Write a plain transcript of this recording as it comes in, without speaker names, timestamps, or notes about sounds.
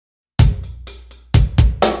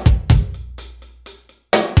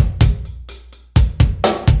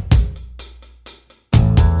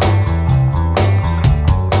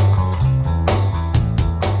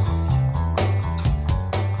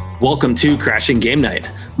Welcome to Crashing Game Night.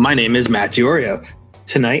 My name is Matthew Oreo.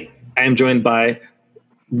 Tonight, I am joined by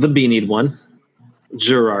the Beanied one,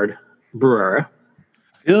 Gerard Bruera.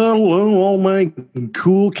 Hello, all my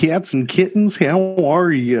cool cats and kittens. How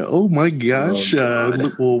are you? Oh my gosh.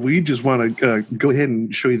 Well, we just want to go ahead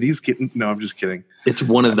and show you these kittens. No, I'm just kidding. It's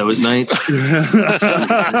one of those nights.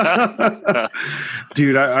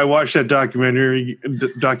 Dude, I watched that documentary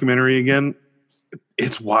again.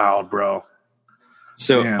 It's wild, bro.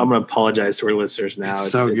 So Man. I'm going to apologize to our listeners now.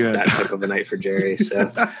 It's so good. That type of a night for Jerry.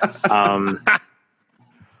 So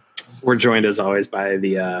we're joined as always by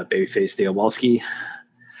the babyface Diawolski.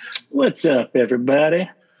 What's up, everybody?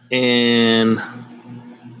 And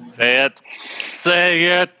Say it.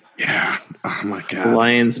 Yeah. Oh my God.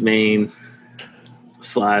 Lion's Mane /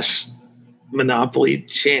 Monopoly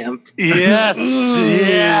champ. Yes.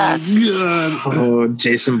 God. Oh,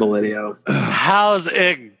 Jason Belidio. How's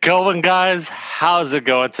it going, guys? How's it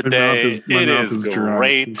going today? My It mouth is dry.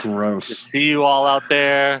 great to Gross. see you all out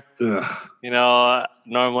there. Ugh. You know,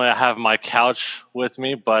 normally I have my couch with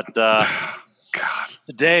me, but God.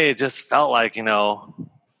 today it just felt like,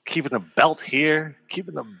 keeping the belt here,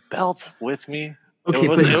 keeping the belt with me. Okay,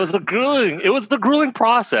 It was a grueling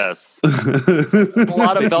process. A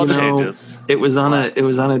lot of belt changes. It was on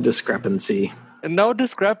a discrepancy. No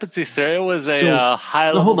discrepancy, sir. It was So- a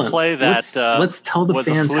high-level Hold on. play that let's tell the was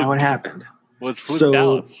a fans how fluke. it happened. was fluked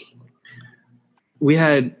So out. we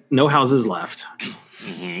had no houses left.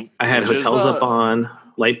 Mm-hmm. I had Which is, hotels up on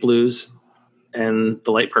light blues and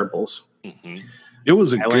the light purples. Mm-hmm. It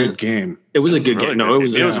was a I good went- game. It was a good game. No, it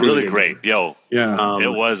was really good great. Yo, Yeah. game.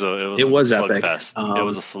 it was it was a epic. slugfest. It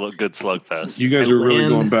was a good slugfest. You guys I are really land-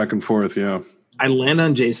 going back and forth. Yeah. I land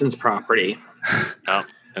on Jason's property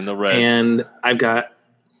in the red. and I've got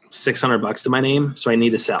 $600 to my name, so I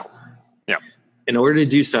need to sell. Yeah. In order to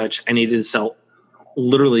do such, I needed to sell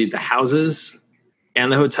literally the houses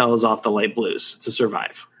and the hotels off the light blues to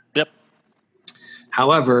survive. Yep.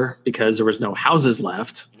 However, because there was no houses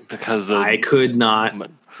left, Because I could not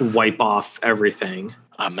wipe off everything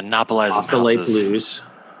monopolizing off the light houses. blues,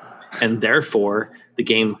 and therefore the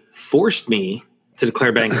game forced me to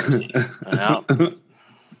declare bankruptcy. Yeah. That's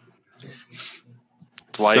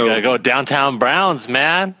why So- you gotta go downtown Browns,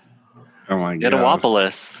 man. Oh my Get a God.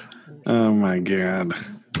 Wopolis. Oh my God.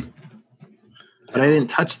 But I didn't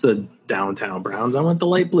touch the downtown Browns. I went the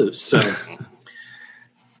light blues. So,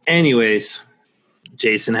 anyways,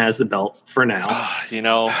 Jason has the belt for now.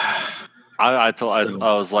 I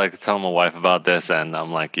was like telling my wife about this, and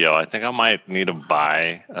I'm like, yo, I think I might need to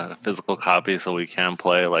buy a physical copy so we can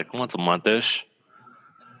play like once a month-ish.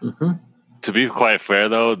 Mm-hmm. To be quite fair,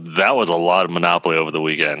 though, that was a lot of Monopoly over the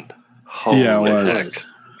weekend. Yeah, it Holy was. heck.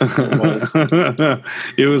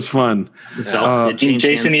 It was fun. Did change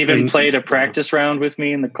Jason hands. even played a practice round with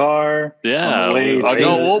me in the car. Yeah, on the way I to-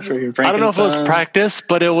 know- for your I don't know if it was Frankensteins. practice,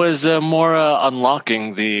 but it was more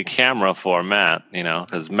unlocking the camera for Matt,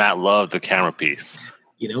 because Matt loved the camera piece.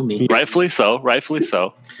 You know me. Rightfully so.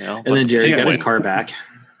 And then Jerry got his car back.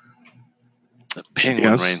 The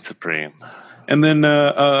Penguin Yes. reigns supreme. And then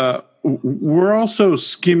we're also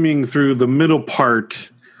skimming through the middle part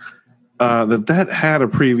that had a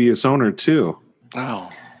previous owner too. Oh.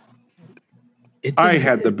 It I didn't-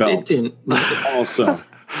 had the belt. It didn't. Also, Which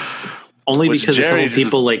Only because a Jerry couple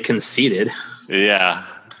people conceded. Yeah.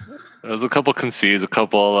 There was a couple concedes, a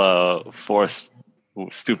couple forced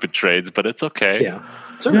stupid trades, but it's okay. Yeah.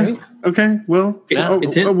 It's all right. okay. Well, Yeah,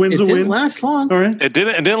 It didn't, a win's it a didn't win. last long. All right. It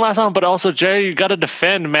didn't last long, but also Jerry, you gotta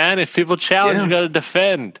defend, man. If people challenge, Yeah. you gotta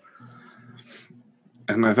defend.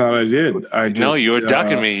 And I thought I did. No, you were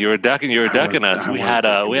ducking me. You were ducking us. I We was had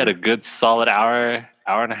a ducking you. good solid hour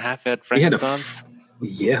and a half at We had a Frankenstein's.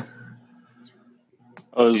 Yeah.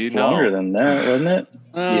 It was You know. longer than that, wasn't it?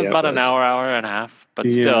 Yeah, it About was. an hour and a half, but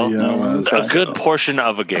Yeah, still yeah, it was. a good portion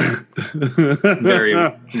of a game. Very,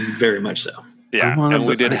 very much so. Yeah, I wanted and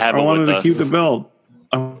we did have I it wanted with to us. keep the belt.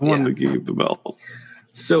 I wanted to keep the belt.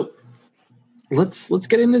 So let's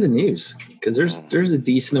get into the news because there's a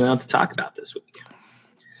decent amount to talk about this week.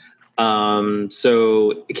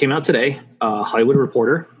 So it came out today. Hollywood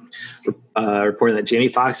Reporter reporting that Jamie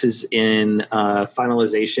Foxx is in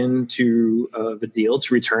finalization to the deal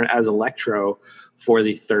to return as Electro for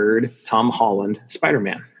the third Tom Holland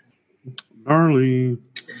Spider-Man. Gnarly.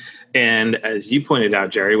 And as you pointed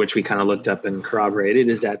out, Jerry, which we kind of looked up and corroborated,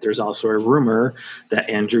 is that there's also a rumor that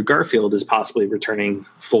Andrew Garfield is possibly returning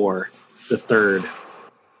for the third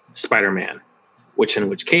Spider-Man, in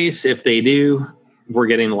which case, if they do, we're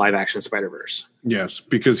getting the live-action Spider-Verse. Yes,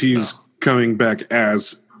 because he's coming back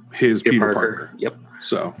as his Peter Parker. Yep.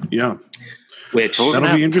 So, yeah. which So we're That'll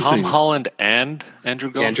gonna be have interesting. Tom Holland and Andrew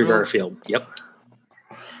Garfield. Andrew Garfield. Yep.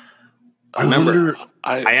 I Remember, wonder.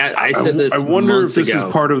 I said this. I wonder if months this ago.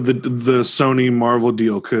 is part of the Sony Marvel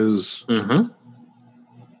deal, because Mhm.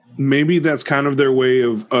 maybe that's kind of their way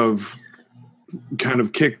of kind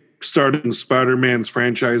of kick-starting Spider-Man's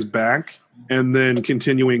franchise back, and then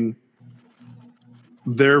continuing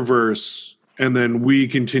their verse, and then we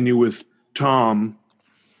continue with Tom,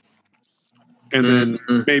 and then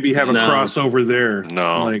Mm-mm. maybe have a No. crossover there.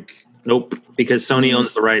 No. Like, Nope, because Sony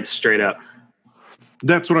owns the rights straight up.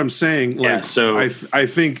 that's what I'm saying. Like, Yeah, so- I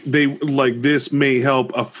think they like this may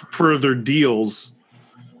help further deals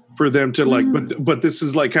for them to like, but this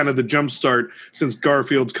is like kind of the jump start since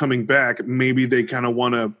Garfield's coming back. Maybe they kind of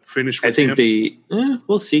want to finish. With I think him.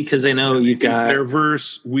 we'll see, because I know you've got their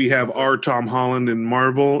verse. We have our Tom Holland and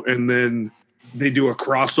Marvel, and then they do a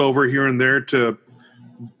crossover here and there to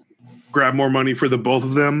grab more money for the both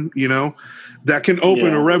of them. You know, that can open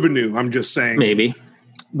Yeah. a revenue. I'm just saying. maybe.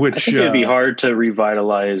 Which I think it'd be hard to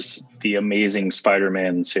revitalize the Amazing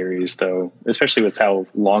Spider-Man series, though, especially with how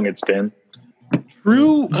long it's been.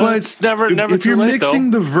 true, but it's never if too you're late,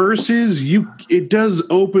 mixing though. the verses, it does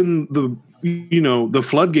open the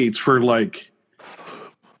floodgates for like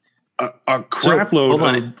a crap hold load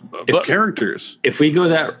on. of characters. If we go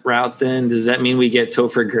that route, then does that mean we get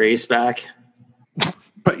Topher Grace back?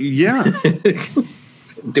 But yeah,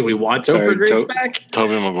 Do we want Sorry, Topher Grace To- back?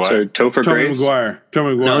 Tobey Maguire. So Topher Tommy Grace. Maguire.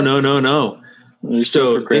 No. There's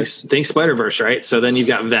So Topher Grace. think Spider-Verse, right? So then you've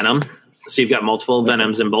got Venom. So you've got multiple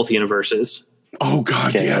Venoms in both universes. Oh God,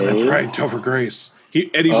 Okay. yeah, that's right. Topher Grace.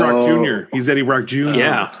 Eddie Brock Jr. He's Eddie Brock Jr.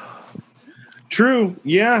 Yeah. True.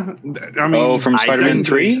 Yeah. I mean, From I Spider-Man didn't-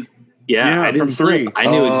 3? Yeah, I from didn't 3. I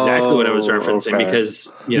knew exactly what I was referencing, okay.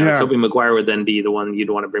 because Yeah. Tobey Maguire would then be the one you'd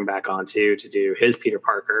want to bring back on to do his Peter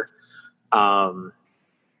Parker.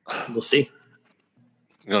 We'll see.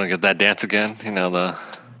 You're gonna get that dance again? You know the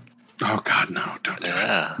oh God, no! Don't do it.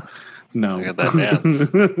 yeah. No. Look at that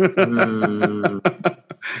dance.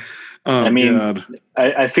 Oh, I mean, God.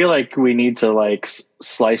 I feel like we need to like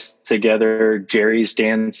slice together Jerry's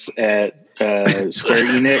dance at Square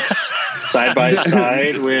Enix side by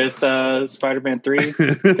side with Spider-Man 3,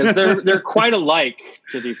 because they're quite alike,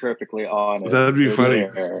 to be perfectly honest. That'd be funny.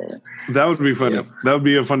 They're- That would be funny. Yep. That would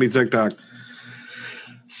be a funny TikTok.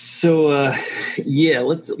 So yeah,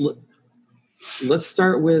 let's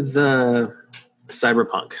start with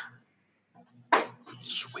Cyberpunk.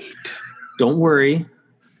 Sweet. Don't worry,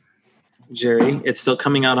 Jerry, it's still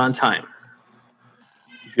coming out on time.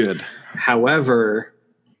 Good. However,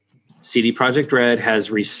 CD Projekt Red has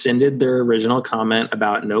rescinded their original comment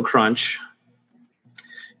about no crunch,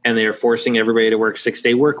 and they are forcing everybody to work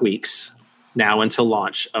 6-day work weeks now until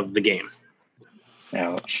launch of the game.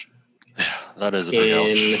 Ouch. That is a big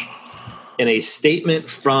ouch. In a statement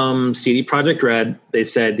from CD Projekt Red, they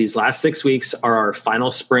said, "These last 6 weeks are our final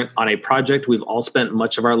sprint on a project we've all spent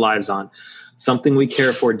much of our lives on, something we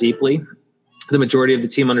care for deeply. The majority of the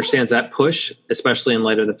team understands that push, especially in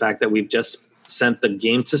light of the fact that we've just sent the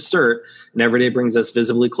game to CERT, and every day brings us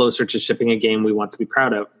visibly closer to shipping a game we want to be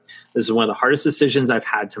proud of. This is one of the hardest decisions I've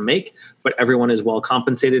had to make, but everyone is well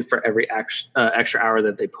compensated for every extra hour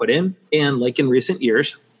that they put in. And like in recent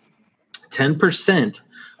years, 10%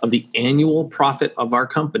 of the annual profit of our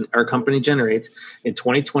company generates in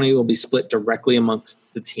 2020 will be split directly amongst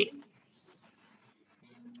the team."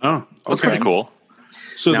 Oh, That's okay. pretty cool.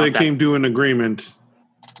 So Now they that- came to an agreement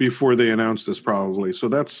before they announced this, probably. So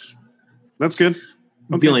that's good.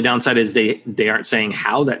 The only downside is they aren't saying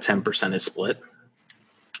how that 10% is split.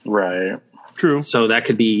 Right. True. So that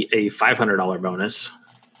could be a $500 bonus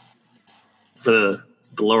for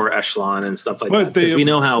the lower echelon and stuff like that. But 'Cause we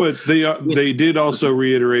know how. But they did also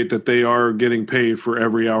reiterate that they are getting paid for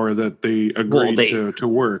every hour that they agreed to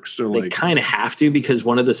work. So they like, kind of have to, because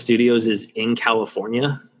one of the studios is in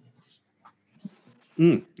California.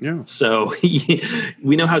 yeah. So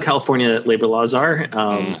we know how California labor laws are.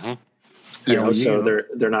 Mhm. So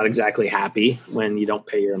they're not exactly happy when you don't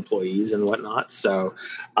pay your employees and whatnot. So,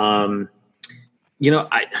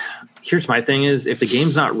 here's my thing is, if the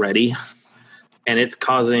game's not ready and it's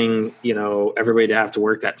causing, everybody to have to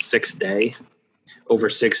work that 6th day over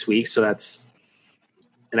 6 weeks, so that's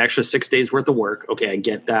an extra 6 days worth of work. Okay, I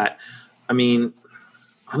get that. I mean,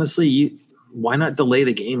 honestly, why not delay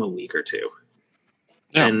the game a week or two?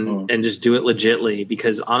 Yeah. And just do it legitly,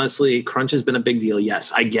 because honestly, crunch has been a big deal.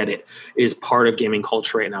 Yes, I get it. It is part of gaming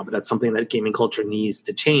culture right now, but that's something that gaming culture needs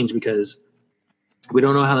to change, because we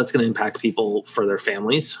don't know how that's going to impact people for their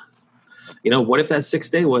families. What if that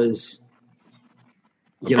 6th day was,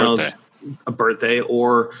 Birthday. a birthday,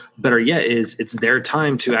 or better yet, is it's their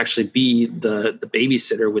time to actually be the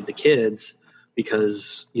babysitter with the kids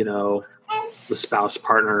because, you know, the spouse,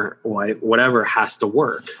 partner, wife, whatever has to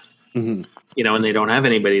work, Mhm. you know, and they don't have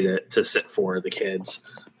anybody to sit for the kids.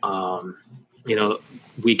 You know,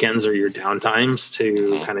 weekends are your downtimes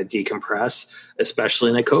to kind of decompress,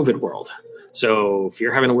 especially in a COVID world. So if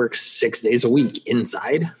you're having to work 6 days a week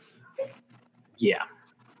inside, yeah.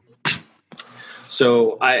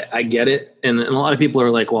 So I get it. And a lot of people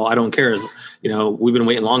are like, well, I don't care. You know, we've been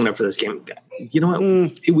waiting long enough for this game. You know what? A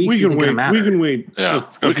few weeks isn't going to matter. We can wait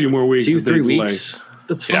a few more weeks. 2-3 weeks.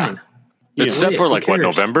 That's fine. It's set for like what,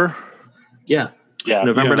 November? Yeah. Yeah,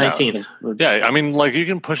 November 19th. Yeah, I mean, like you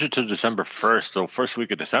can push it to December 1st, so first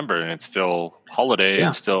week of December, and it's still holiday. Yeah.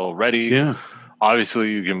 It's still ready. Yeah.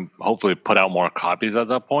 Obviously, you can hopefully put out more copies at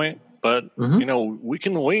that point, but you know, we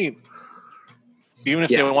can wait. Even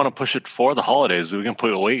if they want to push it for the holidays, we can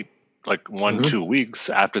wait like 1-2 weeks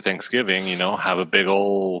after Thanksgiving. You know, have a big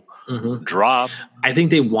old drop. I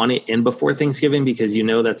think they want it in before Thanksgiving because you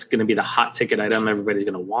know that's going to be the hot ticket item everybody's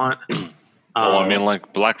going to want. Well, I mean,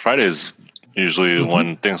 like Black Friday is usually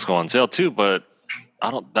when things go on sale too, but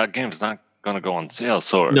that game's not going to go on sale.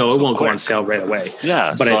 So no, it won't go on sale right away.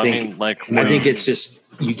 Yeah, but so I think I think it's just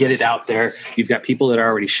you get it out there. You've got people that are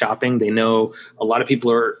already shopping. They know a lot of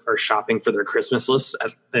people are shopping for their Christmas lists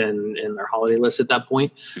and their holiday lists at that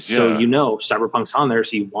point. Yeah. So you know Cyberpunk's on there,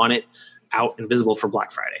 so you want it out and visible for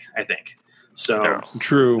Black Friday, I think. So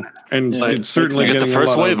true, and it's certainly you get getting the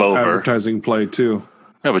first a lot wave of over. advertising play too.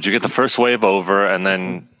 Yeah, but you get the first wave over, and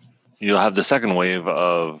then you'll have the second wave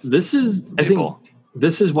of this is people. I think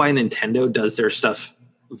this is why Nintendo does their stuff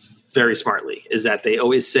very smartly, is that they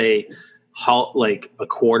always say like a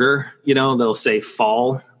quarter, you know, they'll say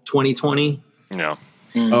fall 2020. Yeah.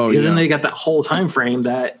 Because then they got that whole time frame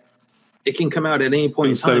that it can come out at any point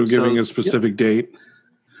instead in time. of giving a specific date.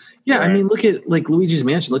 Yeah, right. I mean, look at like Luigi's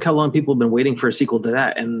Mansion. Look how long people have been waiting for a sequel to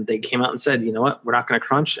that, and they came out and said, "You know what? We're not going to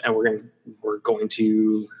crunch, and we're going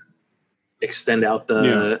to extend out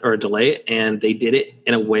or delay it." And they did it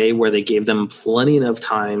in a way where they gave them plenty enough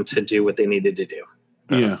time to do what they needed to do.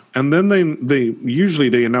 Yeah, and then they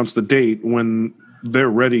usually announce the date when they're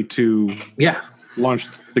ready to launch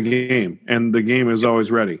the game, and the game is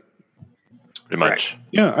always ready. Pretty much.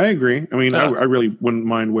 Yeah, I agree. I mean, I really wouldn't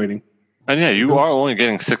mind waiting. And yeah, you are only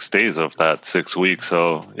getting 6 days of that 6 weeks,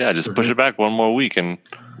 so yeah, just push it back one more week, and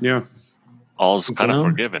all's kind of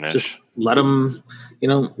forgiven. Just let them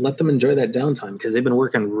enjoy that downtime because they've been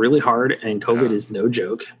working really hard, and COVID is no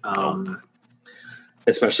joke,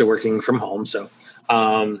 especially working from home. So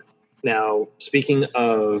now, speaking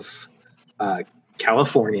of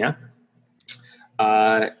California,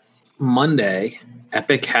 Monday,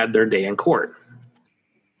 Epic had their day in court.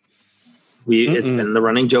 It's been the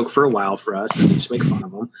running joke for a while for us, and we just make fun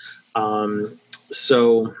of them.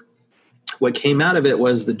 So what came out of it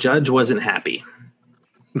was the judge wasn't happy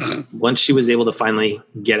once she was able to finally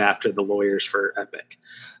get after the lawyers for Epic.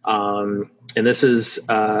 And this is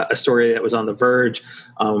a story that was on The Verge.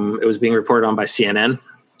 It was being reported on by CNN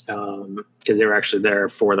because they were actually there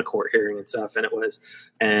for the court hearing and stuff. And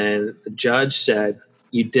the judge said,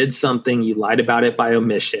 "You did something. You lied about it by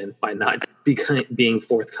omission, by not being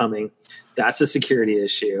forthcoming. That's a security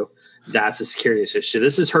issue. That's a security issue."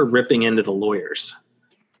 This is her ripping into the lawyers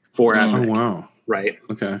for Epic. Oh, wow. Right.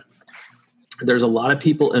 Okay. There's a lot of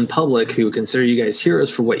people in public who consider you guys heroes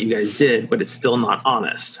for what you guys did, but it's still not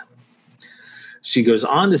honest. She goes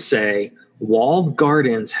on to say, walled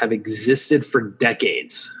gardens have existed for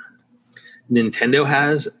decades. Nintendo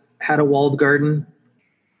has had a walled garden.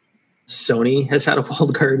 Sony has had a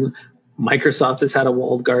walled garden. Microsoft has had a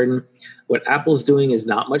walled garden. What Apple's doing is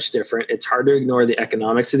not much different. It's hard to ignore the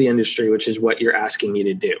economics of the industry, which is what you're asking me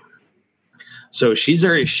to do. So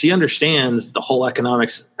she understands the whole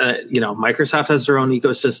economics. Microsoft has their own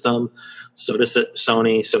ecosystem. So does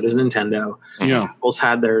Sony. So does Nintendo. Yeah. Apple's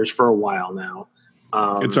had theirs for a while now.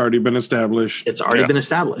 It's already been established. It's already been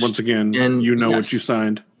established. Once again, and what you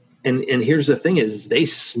signed. And here's the thing is they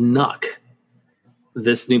snuck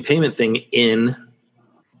this new payment thing in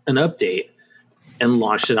an update and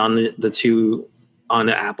launched it on the two on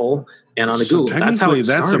Apple and on the Google. That's how it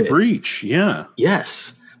started. That's a breach. Yeah.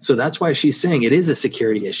 Yes. So that's why she's saying it is a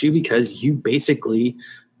security issue because you basically,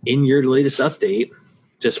 in your latest update,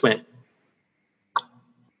 just went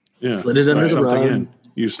slid it under the rug.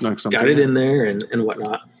 You snuck something. Got it in there and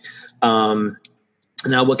whatnot.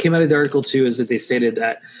 Now, what came out of the article too is that they stated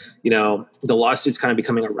that the lawsuit's kind of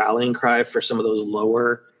becoming a rallying cry for some of those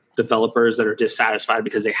lower developers that are dissatisfied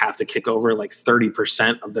because they have to kick over like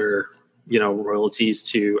 30% of their royalties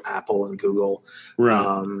to Apple and Google.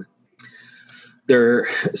 Right.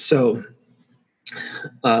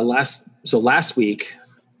 Last week,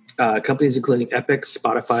 companies including Epic,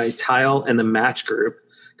 Spotify, Tile, and the Match Group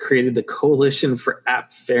created the Coalition for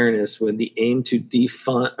App Fairness with the aim to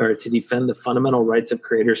defend the fundamental rights of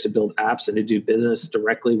creators to build apps and to do business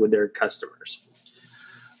directly with their customers.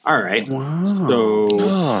 All right. Wow.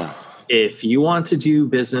 So if you want to do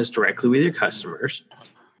business directly with your customers,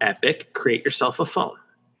 Epic, create yourself a phone.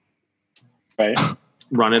 Right.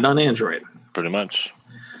 Run it on Android. Pretty much.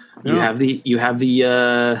 You have the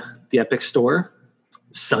Epic Store.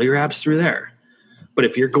 Sell your apps through there. But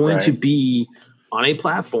if you're going to be on a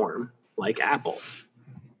platform like Apple,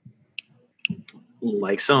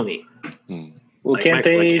 like Sony, well, like can't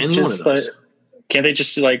they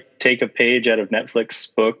just like take a page out of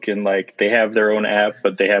Netflix book and like they have their own app,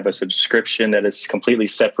 but they have a subscription that is completely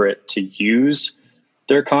separate to use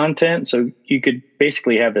their content? So you could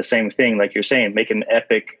basically have the same thing, like you're saying, make an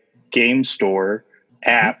Epic Game Store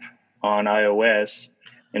app on iOS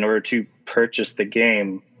in order to purchase the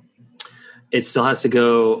game. It still has to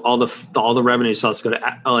go. All the revenue still has to go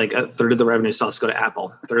to like a third of the revenue still has to go to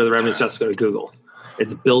Apple. A third of the revenue still has to go to Google.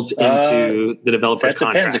 It's built into the developer's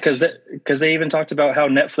contracts. Because they even talked about how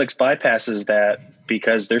Netflix bypasses that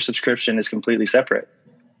because their subscription is completely separate.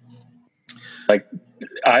 Like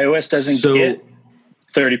iOS doesn't get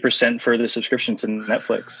 30% for the subscription to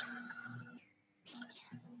Netflix.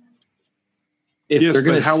 Yes,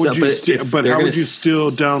 but how would you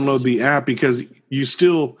still download the app? Because you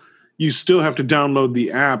still have to download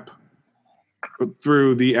the app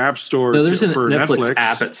through the App Store. No, there's a for Netflix Netflix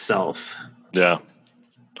app itself. Yeah.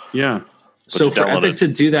 So for Epic to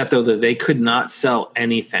do that, though, that they could not sell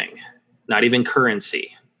anything, not even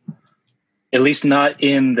currency. At least not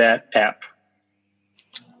in that app.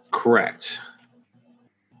 Correct.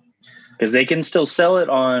 Because they can still sell it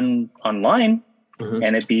online,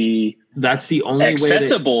 and it be that's the only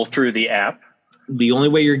accessible through the app. The only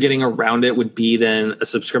way you're getting around it would be then a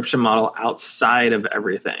subscription model outside of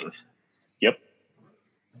everything. Yep.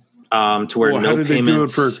 To where no payments. They do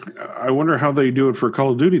it for? I wonder how they do it for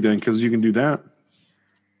Call of Duty then, because you can do that.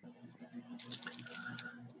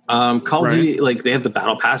 Call of Duty, like they have the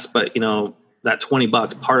Battle Pass, but that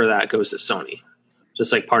 $20, part of that goes to Sony,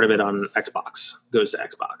 just like part of it on Xbox goes to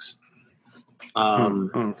Xbox.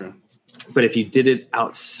 Okay. But if you did it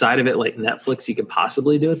outside of it, like Netflix, you could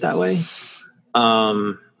possibly do it that way.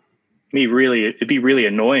 It'd be really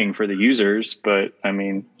annoying for the users, but I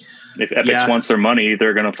mean, if Epic wants their money,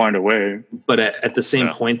 they're going to find a way. But at the same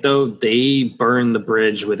point, though, they burn the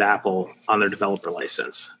bridge with Apple on their developer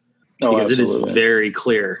license because absolutely. It is very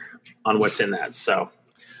clear on what's in that. So,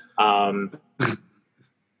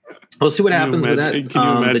 we'll see what happens with that. Can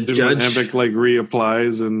you imagine the judge, when Epic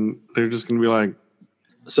reapplies and they're just going to be like,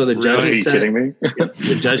 so the judge are you kidding me? Yep,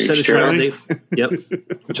 the judge set a trial date. Yep.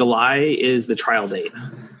 July is the trial date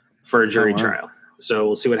for a jury trial. So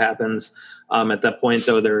we'll see what happens. At that point,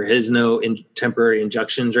 though, there is no temporary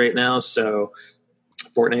injunctions right now. So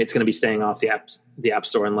Fortnite's going to be staying off the App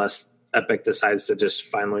Store unless Epic decides to just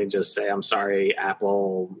finally just say, I'm sorry,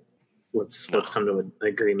 Apple, let's come to an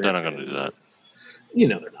agreement. They're not going to do that. They're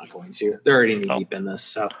not going to. They're already knee deep in this.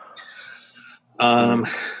 So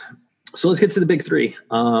so let's get to the big three.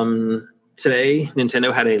 Today,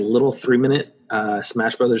 Nintendo had a little 3-minute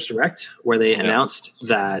Smash Brothers Direct where they announced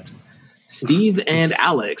that Steve and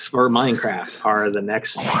Alex for Minecraft are the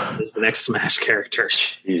next Smash character.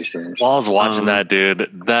 Jesus. While I was watching that,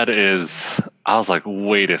 dude, I was like,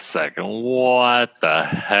 wait a second, what the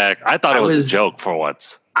heck? I thought it was a joke for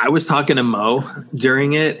once. I was talking to Mo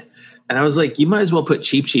during it, and I was like, you might as well put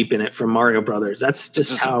Cheep Cheep in it from Mario Brothers. That's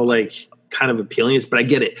just how kind of appealing is, but I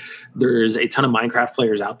get it. There's a ton of Minecraft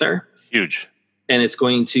players out there. Huge. And it's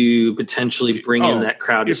going to potentially bring in that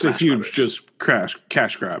crowd. It's a huge just cash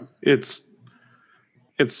grab. It's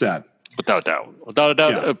sad. Without a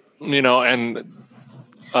doubt. Yeah. And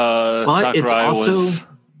but Sakurai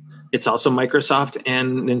it's also Microsoft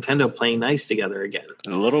and Nintendo playing nice together again.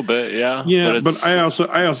 A little bit, yeah. Yeah, but I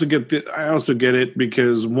also get it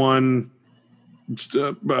because one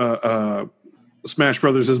Smash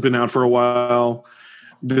Brothers has been out for a while.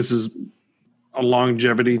 This is a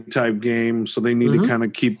longevity type game, so they need to kind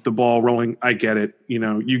of keep the ball rolling. I get it.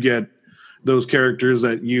 You get those characters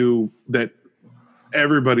that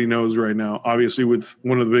everybody knows right now, obviously with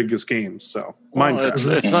one of the biggest games. So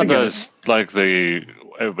Minecraft. It's not that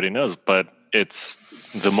everybody knows, but it's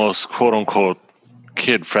the most quote unquote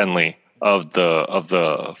kid friendly of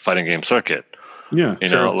the fighting game circuit. Yeah,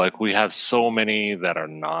 we have so many that are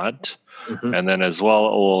not. And then as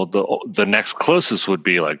well, the next closest would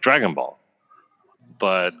be like Dragon Ball.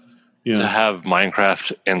 But to have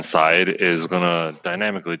Minecraft inside is going to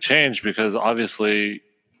dynamically change, because obviously,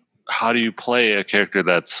 how do you play a character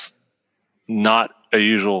that's not a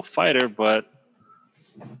usual fighter, but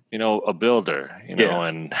a builder,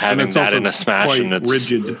 and having and that in a Smash, and it's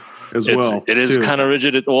rigid as well. It is kind of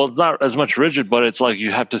rigid. Well, it's not as much rigid, but it's like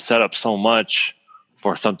you have to set up so much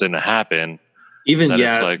for something to happen. Even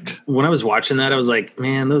when I was watching that, I was like,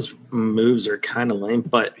 man, those moves are kind of lame.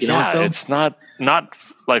 But you know what, though? It's not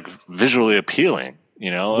like visually appealing.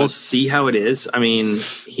 We'll see how it is. I mean,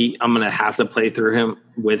 I'm gonna have to play through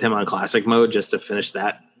with him on classic mode just to finish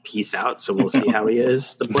that piece out. So we'll see how he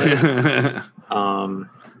is to play.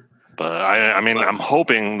 But I'm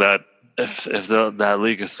hoping that if that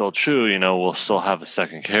leak is still true, we'll still have a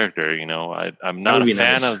second character. I'm not a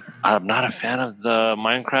fan of the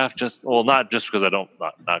Minecraft. Not just because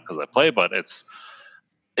not because I play, but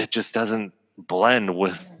it just doesn't blend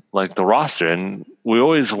with like the roster, and we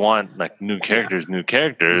always want like new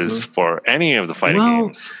characters for any of the fighting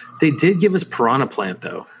games. They did give us Piranha Plant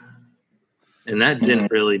though, and that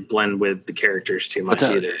didn't really blend with the characters too much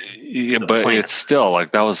either. Yeah, but it's still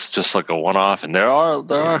like that was just like a one-off, and there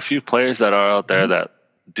are a few players that are out there that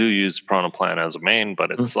do use Piranha Plant as a main,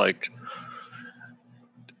 but it's like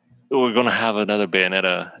we're gonna have another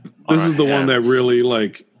Bayonetta. This is the one that really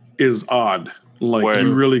like is odd. Like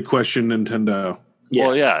you really question Nintendo. Yeah.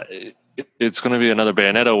 Well, yeah, it's going to be another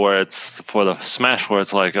Bayonetta where it's for the Smash, where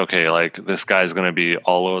it's like, okay, like this guy's going to be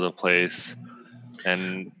all over the place,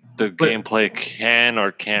 and the gameplay can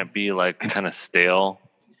or can't be like kind of stale.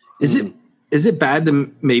 Is it bad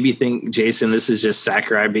to maybe think, Jason, this is just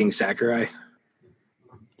Sakurai being Sakurai?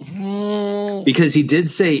 Because he did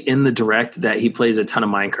say in the Direct that he plays a ton of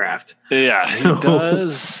Minecraft. Yeah, he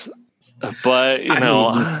does. But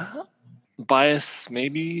bias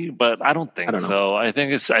maybe, but I don't think so. I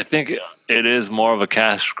think it is more of a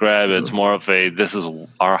cash grab. It's more of a, this is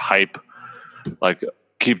our hype, like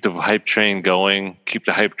keep the hype train going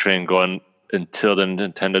until the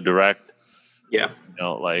Nintendo Direct. Yeah.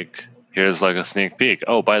 Like here's like a sneak peek.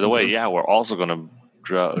 Oh, by the way, we're also going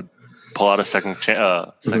to pull out a second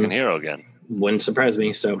hero again. Wouldn't surprise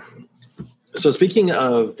me. So speaking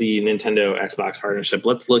of the Nintendo Xbox partnership,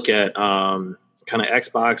 let's look at kind of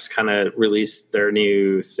Xbox kind of released their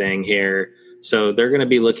new thing here. So they're going to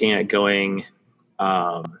be looking at going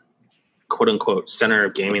quote unquote center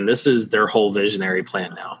of gaming. This is their whole visionary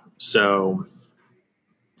plan now. So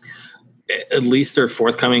at least they're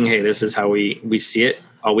forthcoming. Hey, this is how we see it.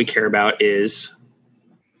 All we care about is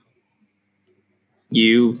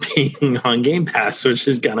you being on Game Pass, which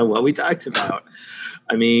is kind of what we talked about.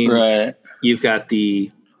 I mean, You've got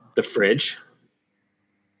the fridge.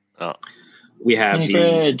 Oh. We have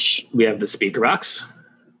the speaker box.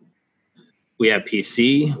 We have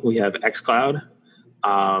PC. We have xCloud.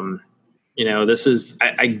 This is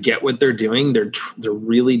I get what they're doing. They're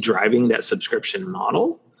really driving that subscription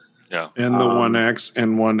model. Yeah, and the One X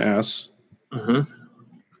and One S. Mm-hmm.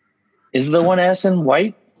 Is the One S in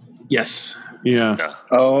white? Yes. Yeah.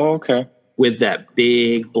 Oh, okay. With that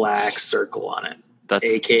big black circle on it. That's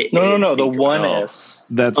AKA no. The One S.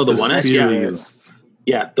 That's the One S. Series.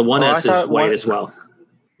 Yeah, the One S is white as well.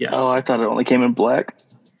 Yes. Oh, I thought it only came in black.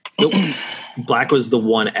 Nope. Black was the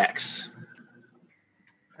One X.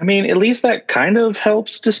 I mean, at least that kind of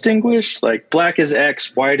helps distinguish. Like, black is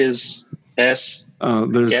X, white is S.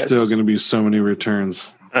 There's still going to be so many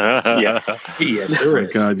returns. Yeah. Yes, there is.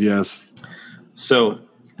 Oh, God, yes. So,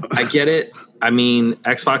 I get it. I mean,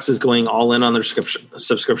 Xbox is going all in on their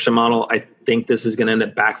subscription model. I think this is going to end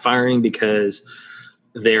up backfiring because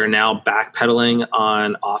they're now backpedaling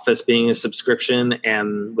on Office being a subscription,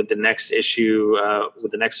 and with the next issue,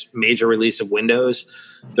 with the next major release of Windows,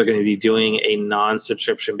 they're going to be doing a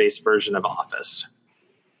non-subscription based version of Office.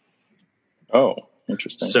 Oh,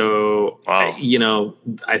 interesting. So, wow.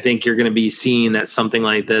 I think you're going to be seeing that something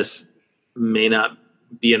like this may not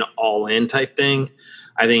be an all-in type thing.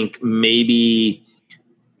 I think maybe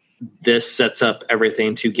this sets up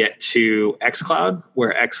everything to get to xCloud,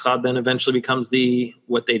 where xCloud then eventually becomes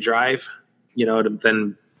what they drive, to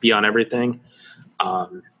then be on everything.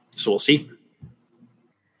 So we'll see.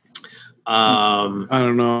 I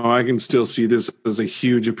don't know. I can still see this as a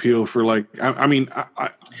huge appeal for I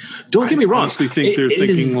don't get me wrong. I honestly think they're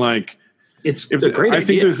thinking like it's a great idea. I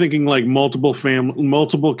think they're thinking like multiple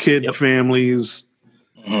kid families,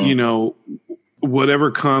 whatever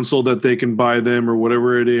console that they can buy them or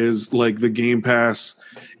whatever it is, like the Game Pass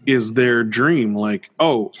is their dream. Like,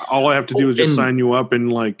 all I have to do is just sign you up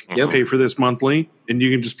and pay for this monthly, and you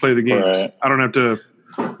can just play the games. Right. I don't have to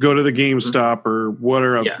go to the GameStop or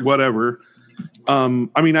whatever.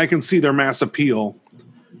 I can see their mass appeal.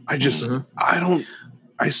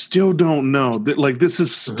 I still don't know that. Like, this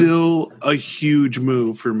is still a huge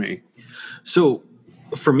move for me. So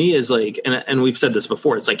for me is like, and we've said this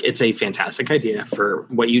before, it's like, it's a fantastic idea for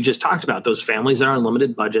what you just talked about. Those families that are on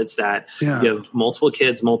limited budgets that you have multiple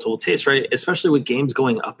kids, multiple tastes, right? Especially with games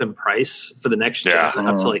going up in price for the next gen,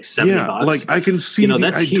 up to like $70. Like I can see,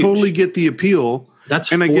 I totally get the appeal. I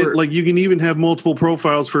get like, you can even have multiple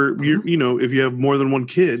profiles for your, if you have more than one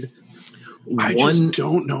kid. I just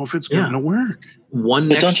don't know if it's going to work. But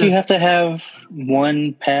don't you have to have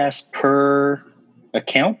one pass per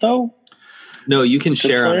account though? No, you can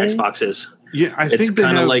share on Xboxes. Yeah, I think they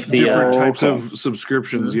have like different types of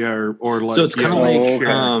subscriptions. Yeah, or like so it's kind of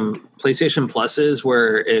like PlayStation Plus is,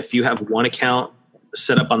 where if you have one account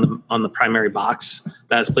set up on the primary box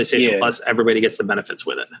that's PlayStation Plus, everybody gets the benefits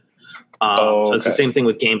with it. So it's the same thing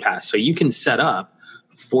with Game Pass. So you can set up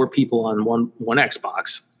 4 people on one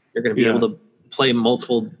Xbox. You're going to be able to play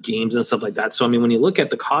multiple games and stuff like that. So I mean, when you look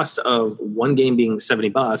at the cost of one game being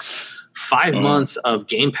 $70, 5 months of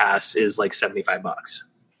Game Pass is like $75.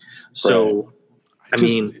 So I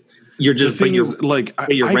mean, you're just the thing is, like,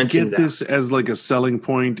 I get this as like a selling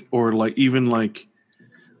point, or like even like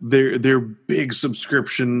their big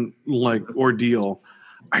subscription like ordeal.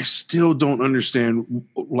 I still don't understand,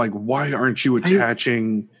 like, why aren't you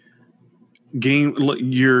attaching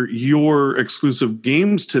your exclusive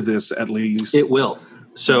games to this at least? It will.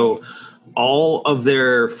 So all of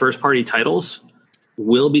their first party titles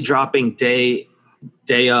will be dropping day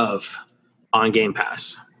of on Game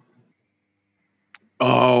Pass.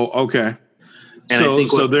 Oh, okay. And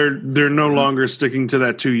so they're no longer sticking to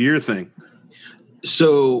that 2-year thing.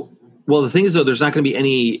 So, well, the thing is, though, there's not going to be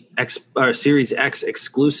any Series X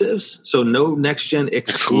exclusives. So no next gen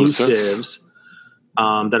exclusives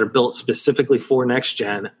that are built specifically for next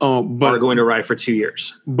gen are going to ride for 2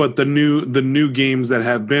 years. But the new games that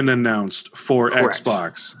have been announced for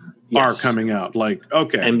Xbox are coming out. Like,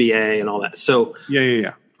 okay, NBA and all that. So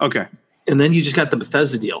yeah. Okay. And then you just got the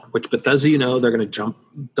Bethesda deal, which Bethesda, they're going to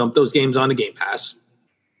dump those games onto Game Pass.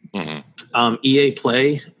 Mm-hmm. EA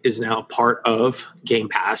Play is now part of Game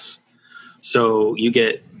Pass. So you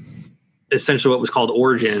get essentially what was called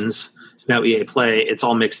Origins. It's now EA Play. It's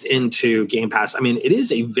all mixed into Game Pass. I mean, it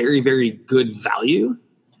is a very, very good value.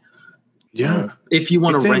 Yeah. If you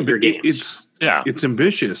want to rent your games. It's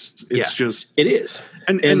ambitious. It's just. It is.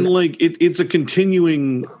 And like, it's a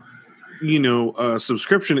continuing,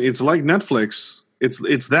 subscription. It's like Netflix.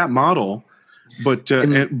 It's that model, but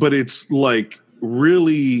it's like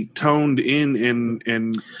really toned in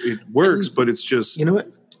and it works, but it's just,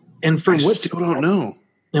 what? And for what still don't know.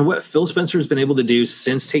 And what Phil Spencer has been able to do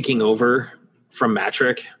since taking over from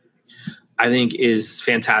Mattrick, I think is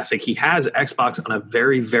fantastic. He has Xbox on a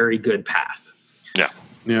very, very good path. Yeah.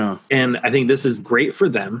 Yeah. And I think this is great for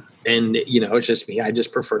them. And, it's just me. I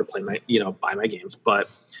just prefer to play buy my games. But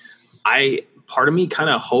part of me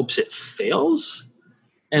kind of hopes it fails.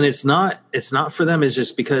 And it's not for them. It's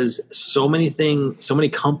just because so many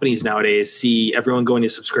companies nowadays see everyone going to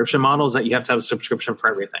subscription models that you have to have a subscription for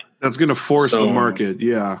everything. That's going to force the market.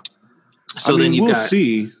 Yeah. So then you've got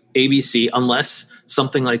see. ABC, unless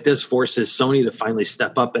something like this forces Sony to finally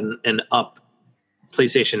step up and up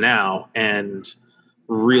PlayStation Now and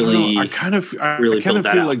really, I kind of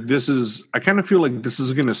feel like this is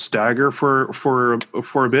going to stagger for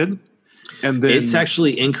a bit. And then it's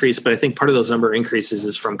actually increased, but I think part of those number increases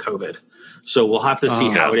is from COVID. So we'll have to see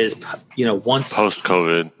how it is, once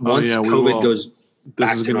post-COVID. Once COVID goes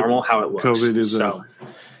back to normal, how it looks. COVID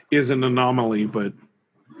is an anomaly, but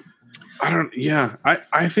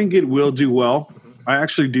I think it will do well. I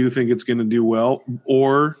actually do think it's going to do well,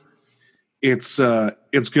 or it's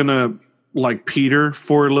going to like peter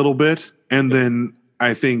for a little bit, and then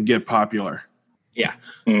I think get popular. Yeah,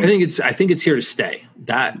 I think it's here to stay.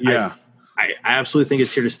 I absolutely think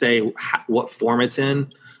it's here to stay. What form it's in,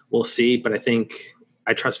 we'll see. But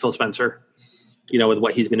I trust Phil Spencer, with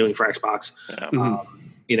what he's been doing for Xbox. Yeah.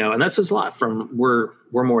 And that's just a lot from we're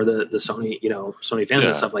more the Sony, Sony fans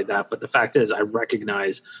and stuff like that. But the fact is, I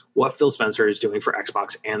recognize what Phil Spencer is doing for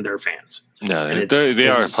Xbox and their fans. Yeah, and they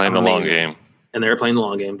are playing the long game. And they're playing the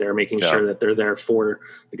long game. They're making sure that they're there for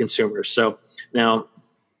the consumers. So now,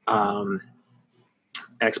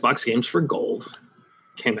 Xbox Games for Gold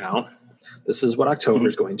came out. This is what October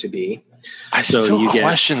is going to be. I still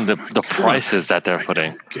question the prices that they're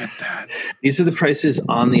putting. Get that. These are the prices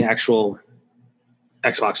on the actual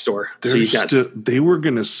Xbox store. They were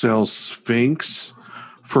going to sell Sphinx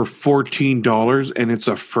for $14, and it's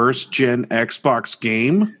a first-gen Xbox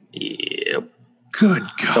game? Yep. Good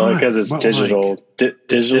God. Because it's digital.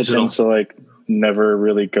 Digital tends to never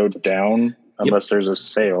really go down. unless there's a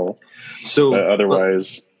sale. So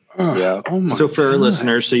otherwise, yeah. Oh my so for our God.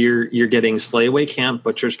 listeners, so you're getting Slay Away Camp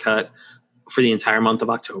Butcher's Cut for the entire month of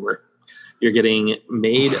October. You're getting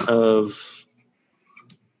Made of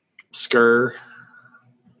Skur,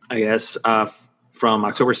 I guess, from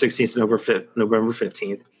October 16th to November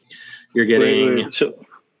 15th. You're getting Wait.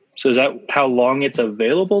 So is that how long it's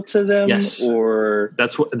available to them? Yes. Or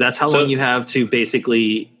that's how long you have to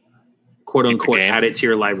basically quote unquote add it to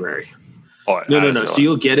your library. No. So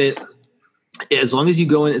you'll get it as long as you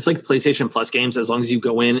go in. It's like PlayStation Plus games. As long as you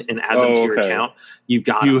go in and add them to your account, you've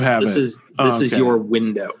got you them. have this it. is your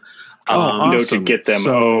window. Awesome. to get them.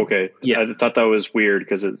 So, Okay. Yeah, I thought that was weird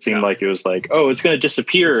because it seemed like it was like, it's going to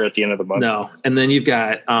disappear at the end of the month. No, and then you've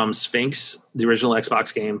got Sphinx, the original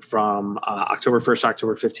Xbox game from October 1st,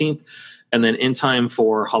 October 15th. And then in time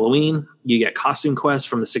for Halloween, you get Costume Quest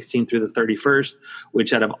from the 16th through the 31st,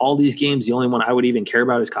 which out of all these games, the only one I would even care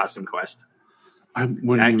about is Costume Quest.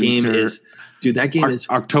 That game is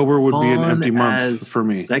October would be an empty month for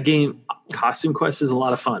me. That game, Costume Quest, is a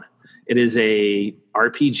lot of fun. It is a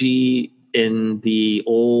RPG in the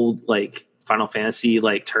old like Final Fantasy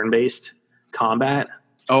like turn-based combat.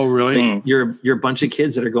 Oh, really? You're a bunch of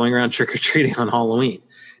kids that are going around trick-or-treating on Halloween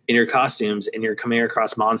in your costumes, and you're coming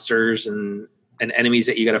across monsters and enemies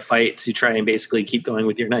that you got to fight to try and basically keep going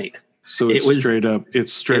with your night. So it's straight up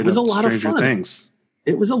a lot of fun. Things.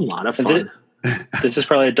 It was a lot of fun. This is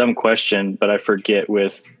probably a dumb question, but I forget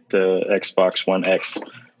with the Xbox One X,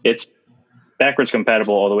 it's backwards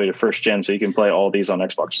compatible all the way to first gen, so you can play all these on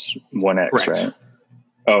Xbox One X, Correct. right?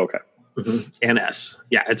 Oh, okay. Mm-hmm. And S.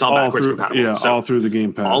 Yeah, it's all backwards compatible. Yeah, so all through the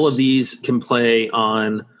Game Pass. All of these can play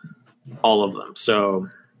on all of them. So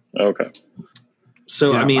okay.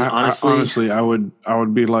 So yeah, I mean, honestly, I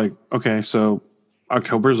would be like, okay, so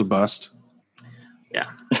October's a bust.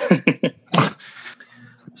 Yeah.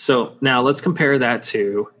 So now let's compare that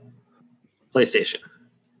to PlayStation.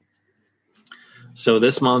 So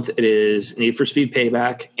this month it is Need for Speed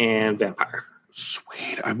Payback and Vampire.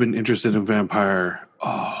 Sweet. I've been interested in Vampire.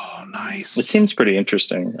 Oh, nice. It seems pretty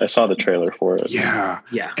interesting. I saw the trailer for it. Yeah.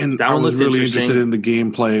 Yeah. And that I one was looks really interesting. interested in the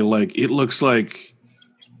gameplay. Like, it looks like...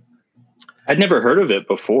 I'd never heard of it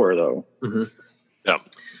before, though. Mm-hmm.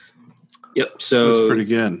 Yep. So looks pretty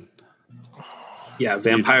good. Yeah,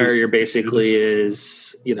 Vampire, you're basically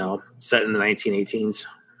is, set in the 1918s.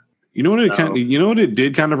 You know what it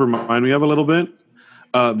did kind of remind me of a little bit?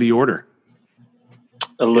 The Order.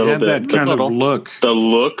 A little bit. That kind of look. The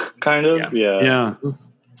look, kind of? Yeah.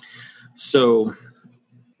 So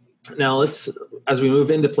now as we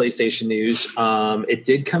move into PlayStation news, it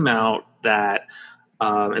did come out that,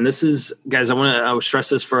 and this is, guys, I would stress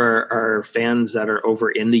this for our fans that are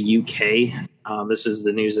over in the UK. This is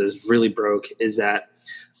the news that is really broke, is that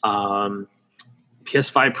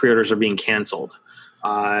PS5 pre-orders are being canceled.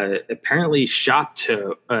 Apparently Shop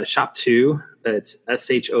 2, it's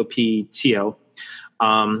SHOPTO,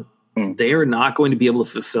 they are not going to be able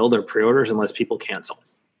to fulfill their pre-orders unless people cancel.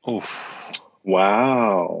 Oof.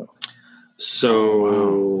 Wow.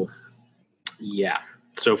 So, yeah.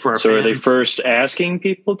 So for our fans, are they first asking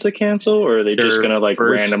people to cancel, or are they just going to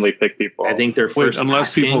randomly pick people? I think they're first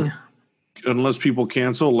asking. Unless people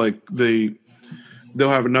cancel, like they'll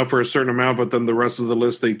have enough for a certain amount, but then the rest of the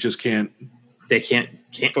list they just can't. They can't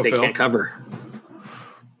cover.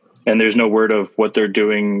 And there's no word of what they're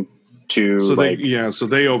doing to so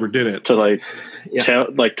they overdid it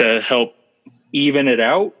to help even it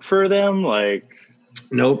out for them.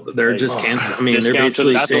 Nope, they're just canceling. I mean, they're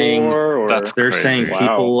basically saying they're saying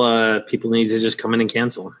people need to just come in and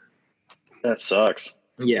cancel. That sucks.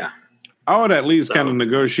 Yeah, I would at least kind of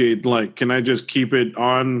negotiate. Like, can I just keep it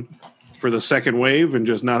on for the second wave and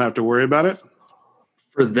just not have to worry about it?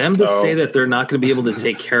 For them to say that they're not going to be able to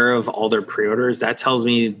take care of all their pre-orders, that tells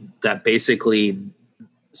me that basically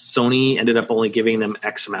Sony ended up only giving them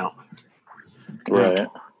X amount. Right.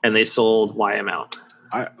 And they sold Y amount.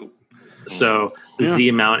 So the Z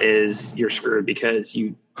amount is you're screwed because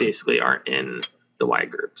you basically aren't in the Y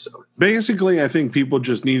group. So basically, I think people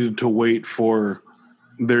just needed to wait for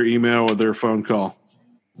their email or their phone call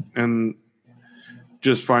and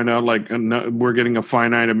just find out we're getting a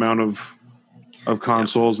finite amount of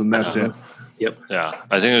consoles and that's it. Yep. Yeah.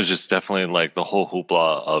 I think it was just definitely the whole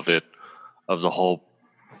hoopla of the whole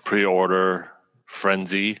pre-order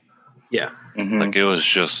frenzy. Yeah. Mm-hmm. It was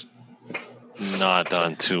just not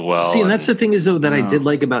done too well. See, and that's the thing is, though, that I did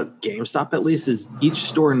like about GameStop, at least, is each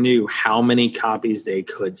store knew how many copies they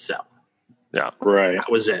could sell. Yeah. Right.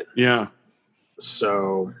 That was it. Yeah.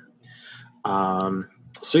 So,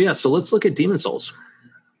 so let's look at Demon Souls.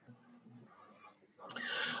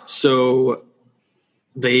 So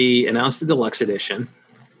they announced the deluxe edition.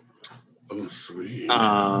 Oh, sweet.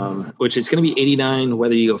 Which is going to be $89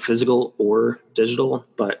 whether you go physical or digital.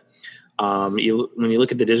 But when you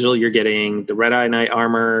look at the digital, you're getting the Red Eye Knight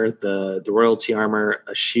armor, the royalty armor,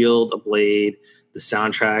 a shield, a blade, the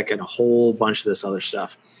soundtrack, and a whole bunch of this other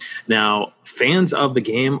stuff. Now, fans of the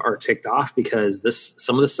game are ticked off because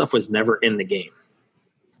some of this stuff was never in the game.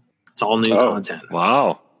 It's all new content.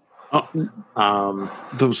 Wow.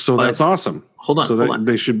 So that's awesome. Hold on.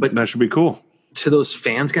 That should be cool. To those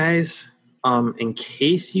fans, guys, in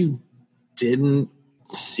case you didn't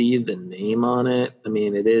see the name on it, I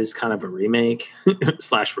mean, it is kind of a remake /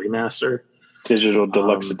 remaster. Digital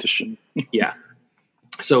deluxe edition. Yeah.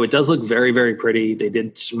 So it does look very, very pretty. They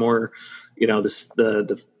did some more,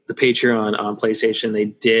 the page here on PlayStation, they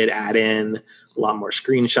did add in a lot more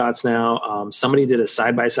screenshots now. Somebody did a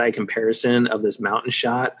side-by-side comparison of this mountain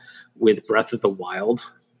shot with Breath of the Wild.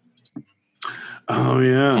 Oh,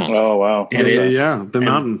 yeah. Oh, wow. And the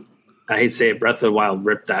mountain. I hate to say it, Breath of the Wild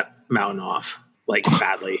ripped that mountain off, like,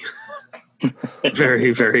 badly.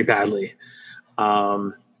 Very, very badly.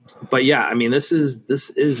 But yeah, I mean, this is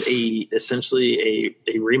essentially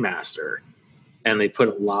a remaster, and they put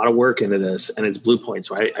a lot of work into this, and it's Blue Point.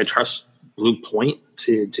 So I trust Blue Point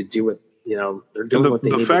to do what they're doing. What they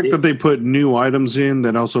need fact to do. that they put new items in,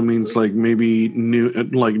 that also means like maybe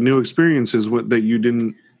new experiences that you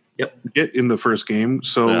didn't get in the first game.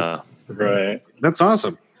 So right, that's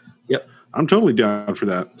awesome. Yep, I'm totally down for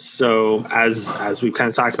that. So as we've kind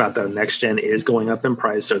of talked about, the next gen is going up in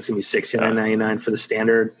price, so it's going to be $69.99 for the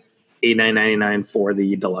standard, $89.99 for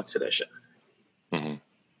the deluxe edition.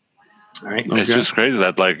 Mm-hmm. All right, it's just crazy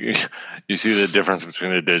that like you see the difference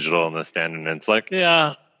between the digital and the standard, and it's like,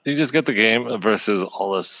 yeah, you just get the game versus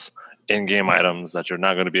all this in-game items that you're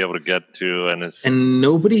not going to be able to get to, and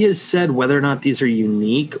nobody has said whether or not these are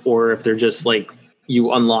unique or if they're just like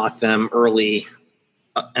you unlock them early.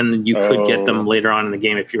 And then you could get them later on in the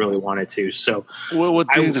game if you really wanted to. So,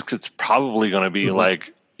 it's probably going to be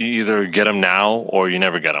like you either get them now or you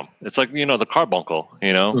never get them. It's like the carbuncle.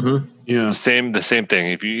 Yeah, the same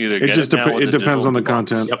thing. If you either it depends on the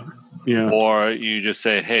content. Yeah, or you just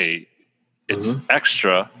say, hey, it's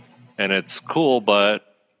extra and it's cool, but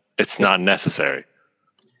it's not necessary.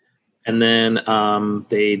 And then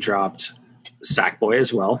they dropped Sackboy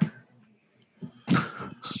as well.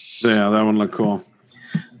 Yeah, that one looked cool.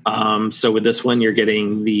 So with this one, you're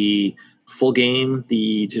getting the full game,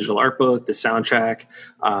 the digital art book, the soundtrack,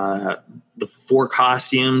 the 4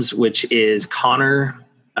 costumes, which is Connor,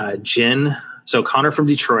 Jin. So Connor from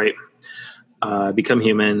Detroit, Become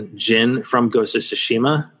Human, Jin from Ghost of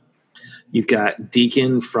Tsushima. You've got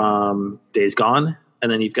Deacon from Days Gone,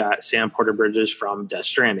 and then you've got Sam Porter Bridges from Death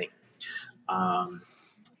Stranding.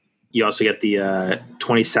 You also get the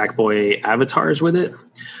 20 Sackboy avatars with it.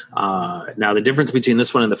 Now, the difference between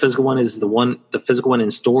this one and the physical one is the physical one in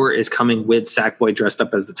store is coming with Sackboy dressed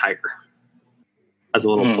up as the tiger, as a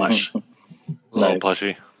little plush. Little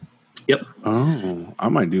plushie. Yep. Oh, I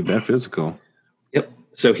might do that physical. Yep.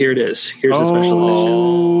 So here it is. Here's the special edition.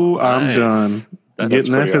 Oh, I'm done.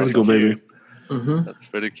 Getting that physical, baby. That's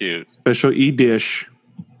pretty cute. Special e-dish.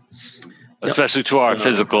 Especially to our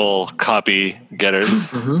physical copy getters.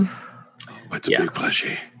 It's a big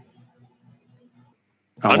plushie.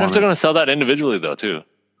 I wonder if they're going to sell that individually, though, too.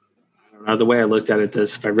 The way I looked at it,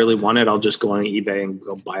 if I really want it, I'll just go on eBay and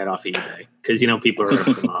go buy it off of eBay. Because, people are going to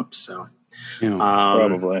put them up. So,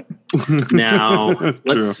 probably. Now,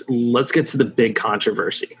 let's get to the big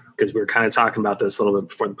controversy. Because we were kind of talking about this a little bit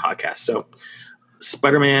before the podcast. So,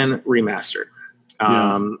 Spider-Man Remastered.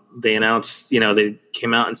 They announced, they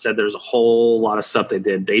came out and said there's a whole lot of stuff they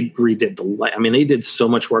did. They redid they did so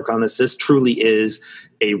much work on this. This truly is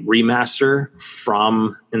a remaster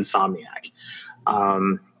from Insomniac.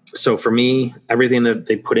 So for me, everything that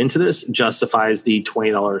they put into this justifies the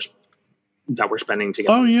 $20 that we're spending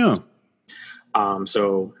together. Oh yeah.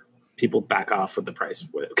 So people back off with the price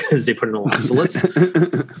because they put in a lot. So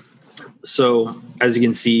So as you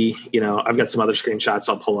can see, I've got some other screenshots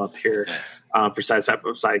I'll pull up here for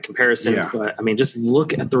side comparisons. Yeah. But just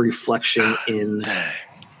look at the reflection in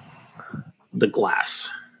the glass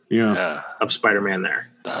of Spider-Man there.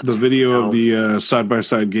 The video of the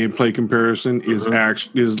side-by-side gameplay comparison is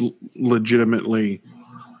legitimately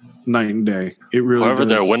night and day. It really Whoever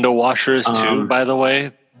their window washer is too, by the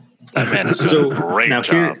way, that man is doing a great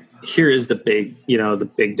job. Here is the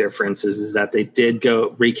big difference is that they did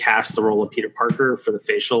go recast the role of Peter Parker for the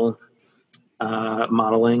facial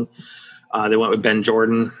modeling. They went with Ben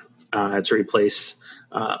Jordan to replace.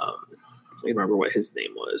 I remember what his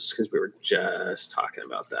name was because we were just talking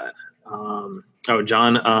about that.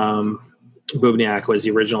 John Bubniak was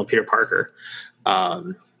the original Peter Parker.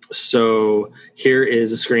 So here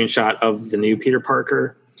is a screenshot of the new Peter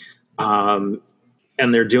Parker. And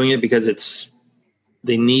they're doing it because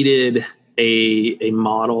they needed a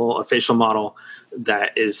model, a facial model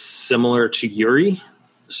that is similar to Yuri,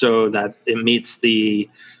 so that it meets the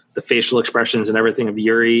facial expressions and everything of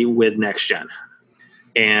Yuri with next gen.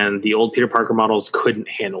 And the old Peter Parker models couldn't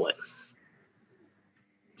handle it.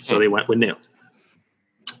 So they went with new.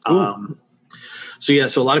 So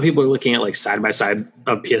a lot of people are looking at like side by side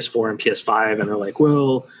of PS4 and PS5, and they're like,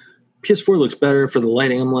 well, PS4 looks better for the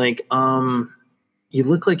lighting. I'm like, you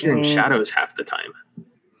look like you're in shadows half the time.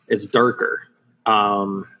 It's darker.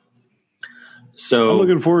 So I'm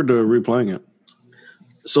looking forward to replaying it.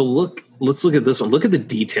 So let's look at this one. Look at the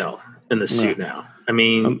detail in the suit now. I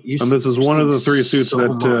mean, and this is one of the 3 suits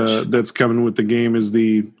that's coming with the game. This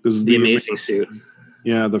is the amazing suit.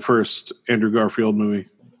 Yeah, the first Andrew Garfield movie.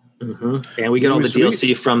 Mm-hmm. And we get all the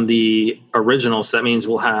DLC from the original, so that means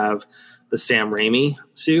we'll have the Sam Raimi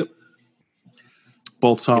suit.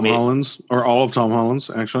 Both Tom Holland's, or all of Tom Holland's,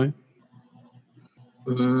 actually.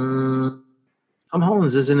 Tom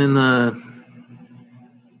Holland's isn't in the...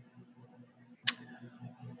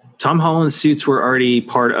 Tom Holland's suits were already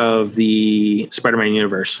part of the Spider-Man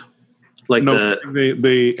universe.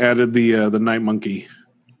 They added the Night Monkey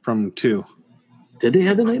from 2. Did they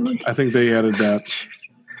add the Night Monkey? I think they added that.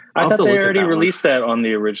 I thought they already released that on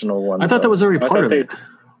the original one. I thought that was already part of it.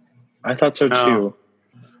 I thought so too.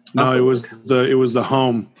 No, it was the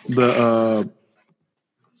Home, the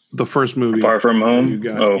first movie. Far From Home.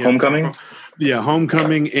 Homecoming.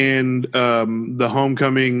 Homecoming, and the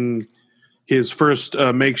Homecoming, his first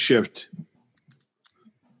makeshift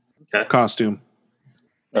costume.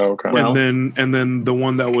 Oh, okay. And then the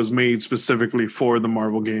one that was made specifically for the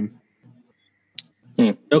Marvel game.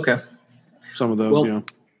 Okay. Some of those,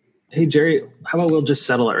 Hey, Jerry, how about we'll just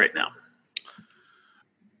settle it right now?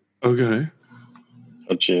 Okay.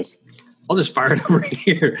 Oh, jeez. I'll just fire it over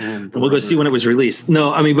here, and we'll go see when it was released.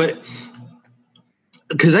 No, I mean, but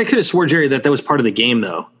because I could have swore, Jerry, that was part of the game,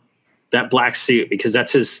 though. That black suit, because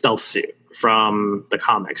that's his stealth suit from the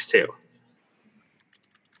comics, too.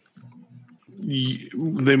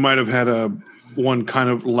 They might have had one kind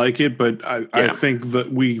of like it, but I think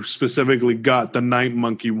that we specifically got the Night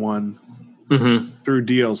Monkey one through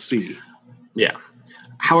DLC. Yeah.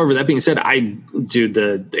 However, that being said,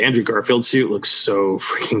 the Andrew Garfield suit looks so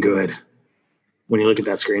freaking good when you look at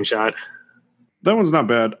that screenshot. That one's not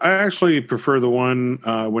bad. I actually prefer the one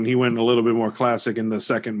when he went a little bit more classic in the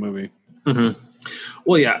second movie. Mm-hmm.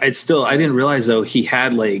 Well, yeah, I didn't realize, though, he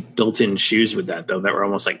had like built-in shoes with that, though, that were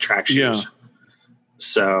almost like track shoes. Yeah.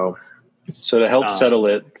 So to help settle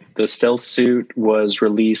it, the stealth suit was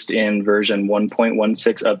released in version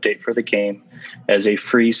 1.16 update for the game as a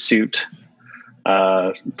free suit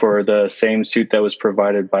for the same suit that was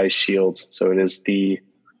provided by S.H.I.E.L.D. So it is the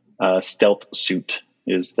stealth suit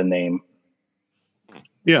is the name.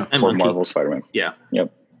 Yeah. For Marvel Spider-Man. Yeah.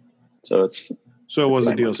 Yep. So it was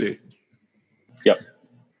a DLC. Yep.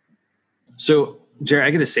 So, Jerry,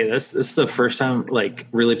 I got to say this is the first time like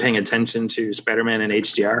really paying attention to Spider-Man in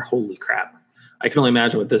HDR. Holy crap. I can only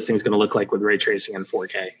imagine what this thing's going to look like with ray tracing in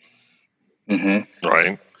 4K. Mm-hmm.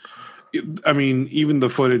 Right. I mean, even the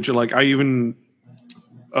footage, like I even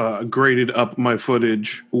graded up my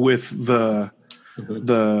footage with the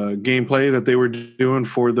gameplay that they were doing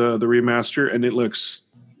for the remaster, and it looks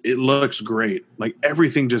great. Like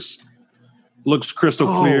everything just looks crystal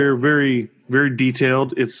clear, very, very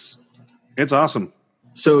detailed. It's awesome.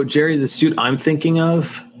 So, Jerry, the suit I'm thinking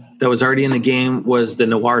of that was already in the game was the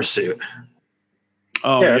Noir suit.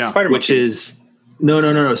 Oh, yeah. Spider-Man. Which is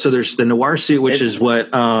no. So there's the Noir suit, which is what.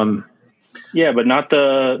 Yeah, but not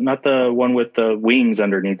the one with the wings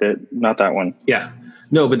underneath it. Not that one. Yeah,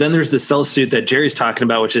 no. But then there's the Cell suit that Jerry's talking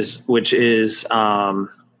about, which is Night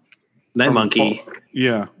Monkey.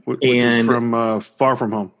 Which is from Far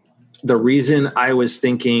From Home. The reason I was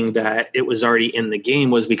thinking that it was already in the game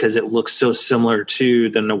was because it looks so similar to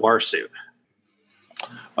the Noir suit.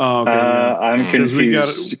 Oh, okay, I'm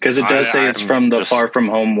confused because it does say it's from the Far From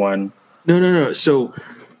Home one. No. So,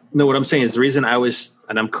 no, what I'm saying is the reason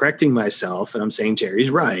and I'm correcting myself, and I'm saying Jerry's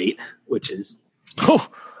right, which is. Oh.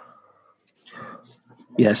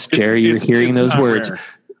 Yes, Jerry, you're hearing those words.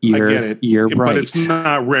 Rare. I get it. You're right. But it's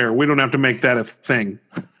not rare. We don't have to make that a thing.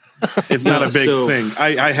 It's not a big thing.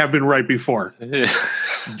 I have been right before.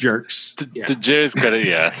 Jerks. To Jerry's credit,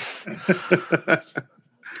 yes.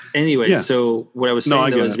 Anyway, so what I was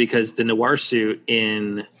saying is because the Noir suit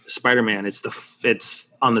in Spider-Man, it's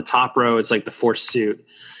on the top row. It's like the fourth suit.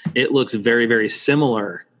 It looks very, very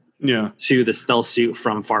similar to the stealth suit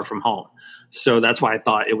from Far From Home. So that's why I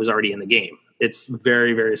thought it was already in the game. It's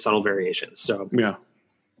very, very subtle variations. So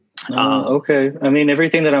okay. I mean,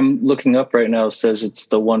 everything that I'm looking up right now says it's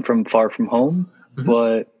the one from Far From Home,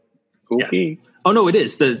 but okay. Yeah. Oh no, it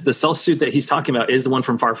is. The stealth suit that he's talking about is the one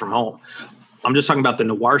from Far From Home. I'm just talking about the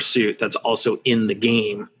noir suit that's also in the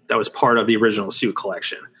game that was part of the original suit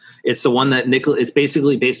collection. It's the one that it's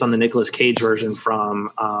basically based on the Nicolas Cage version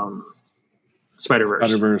from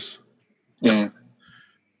Spider-Verse. Yeah.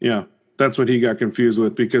 That's what he got confused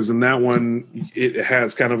with, because in that one it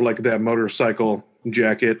has kind of like that motorcycle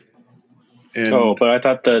jacket. And but I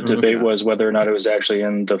thought the debate was whether or not it was actually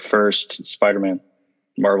in the first Spider-Man,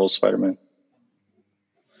 Marvel Spider-Man.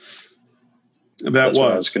 That's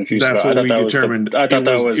what I was confused about. What we determined. I thought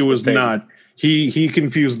it was not. He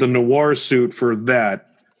confused the noir suit for that.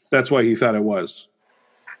 That's why he thought it was.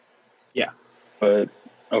 Yeah. But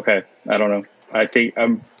okay, I don't know. I think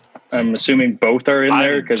I'm assuming both are in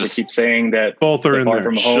there because it keeps saying that both are in Far there.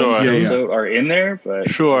 From Home also are in there. But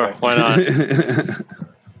sure, why not?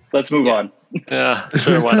 Let's move on. Yeah,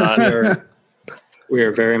 sure, why not? We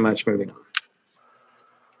are very much moving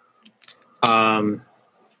on.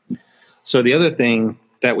 So the other thing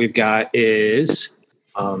that we've got is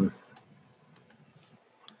we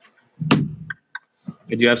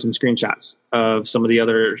do have some screenshots of some of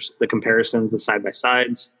the comparisons, the side by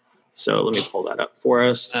sides. So let me pull that up for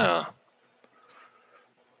us. Yeah.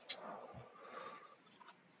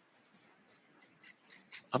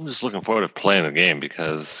 I'm just looking forward to playing the game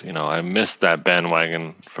because, I missed that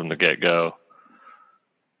bandwagon from the get-go.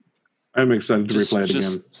 I'm excited to replay it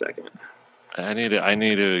again. Second. I need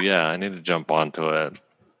to jump onto it.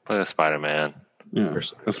 Play a Spider-Man. Yeah,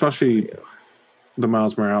 especially the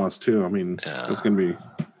Miles Morales too. I mean, it's going to be.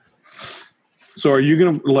 So are you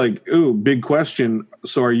going to big question.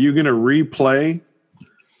 So are you going to replay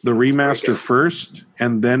the remaster first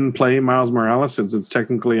and then play Miles Morales since it's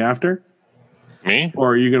technically after? Me?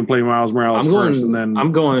 Or are you going to play Miles Morales first and then?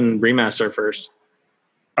 I'm going remaster first.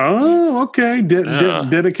 Oh, okay.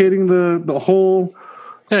 Dedicating the whole.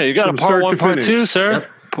 Yeah, you got a part 1, part 2, sir. Yep.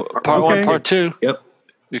 Part 1, part 2. Yep.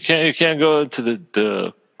 You can't go to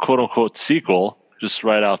the quote unquote sequel just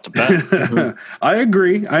right off the bat. I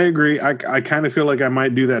agree. I kind of feel like I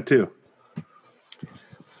might do that too.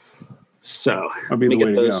 So I'll be the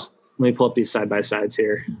way to go. Let me pull up these side by sides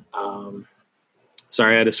here.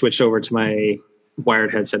 Sorry, I had to switch over to my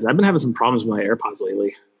wired headset. I've been having some problems with my AirPods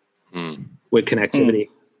lately with connectivity.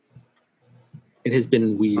 It has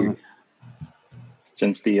been weird.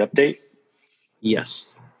 Since the update?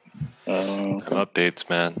 Yes. Updates,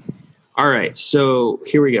 man. All right, so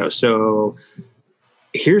here we go. So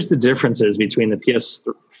here's the differences between the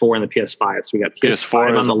PS4 and the PS5. So we got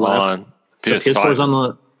PS5 on the left. So PS4 is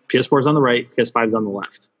on the right, PS5 is on the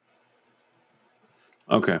left.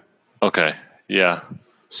 Okay. Yeah.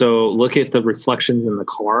 So look at the reflections in the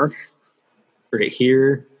car right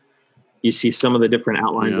here. You see some of the different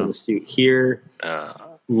outlines of the suit here.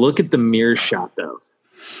 Look at the mirror shot, though.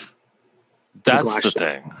 That's the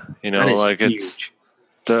thing. It's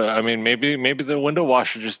maybe the window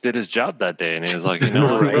washer just did his job that day, and he was like,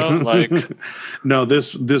 bro, No,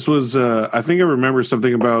 this was. I think I remember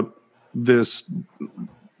something about this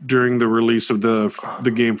during the release of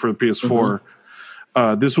the game for the PS4.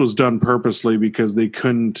 This was done purposely because they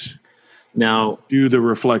couldn't do the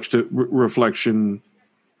reflection.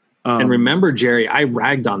 And remember, Jerry, I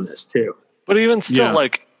ragged on this too. But even still,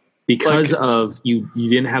 because of you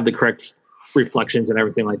didn't have the correct reflections and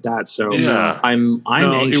everything like that. So I'm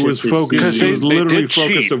anxious. It was focused. It was literally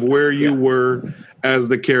focused of where you were as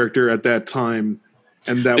the character at that time,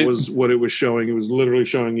 and that was what it was showing. It was literally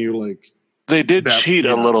showing you they did cheat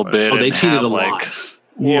a little bit. Oh, they cheated a lot.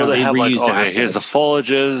 Well, they have here's the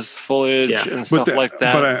foliage and stuff like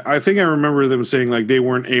that. But I think I remember them saying they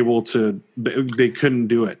weren't able to. They couldn't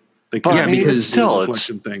do it. They couldn't because still the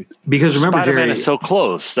reflection thing. Because remember, Spider-Man Jerry is so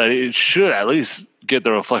close that it should at least get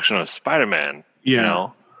the reflection of Spider-Man.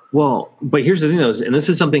 Yeah. Well, but here's the thing, though, and this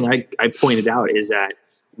is something I pointed out, is that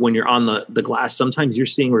when you're on the glass, sometimes you're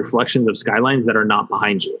seeing reflections of skylines that are not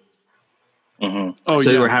behind you. Mm-hmm. Oh,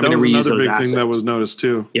 so we're having to reuse another those big assets. thing that was noticed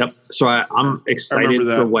too. Yep. So I'm excited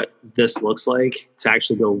for what this looks like to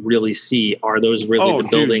actually go really see, are those really the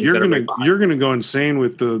buildings? You're gonna go insane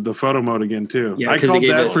with the photo mode again too. Yeah, I called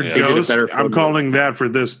that for Ghost. I'm calling that for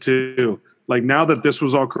this too. Now that this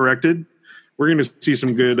was all corrected, we're gonna see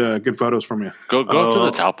some good photos from you. Go to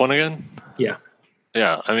the top one again. Yeah.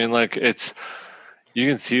 Yeah. I mean, it's you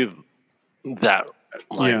can see that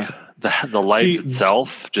the lights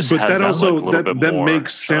itself just. But has that also that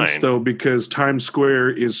makes sense though, because Times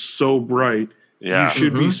Square is so bright you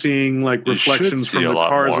should be seeing like reflections from the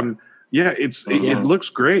cars, and it looks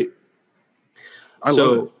great. I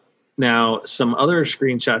love it. Now, some other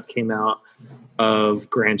screenshots came out of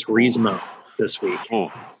Gran Turismo this week.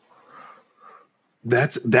 Oh.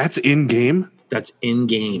 That's in game. That's in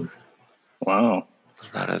game. Wow.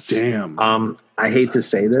 That is damn. I hate to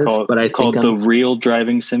say this, but I think the real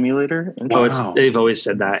driving simulator. They've always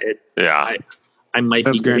said that. I might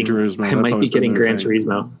be getting Gran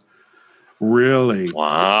Turismo. Really?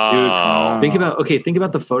 Wow. Dude, think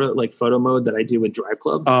about the photo mode that I do with Drive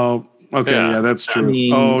Club. Oh, okay, yeah, that's true. I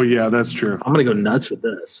mean, that's true. I'm gonna go nuts with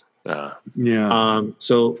this. Yeah.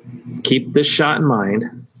 So keep this shot in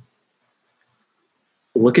mind.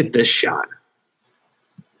 Look at this shot.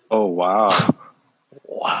 Oh wow.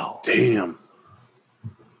 Wow. Damn.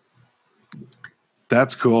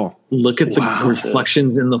 That's cool. Look at the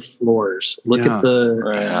reflections in the floors. Look at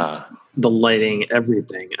the lighting,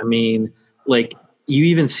 everything. I mean, like you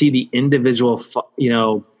even see the individual,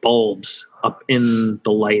 bulbs up in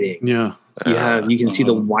the lighting. Yeah. You can see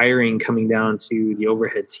the wiring coming down to the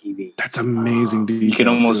overhead TV. That's amazing detail. You can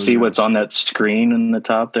almost see what's on that screen in the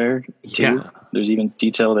top there too. Yeah. There's even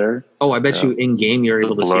detail there. Oh, I bet you in game you're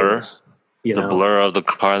able to see this. The blur of the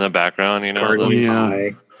car in the background, Car going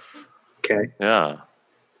by. Okay. Yeah.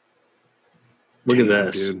 Look at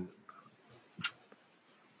this. Dude.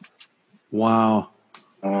 Wow.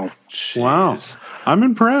 Oh, wow. I'm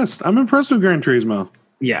impressed. I'm impressed with Gran Turismo.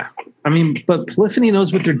 Yeah. I mean, but Polyphony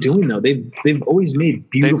knows what they're doing, though. They've always made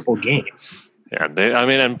beautiful games. Yeah.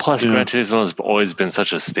 And plus Gran Turismo has always been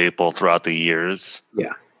such a staple throughout the years.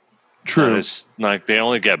 Yeah. True. It's like they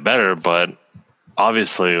only get better, but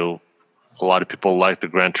obviously a lot of people like the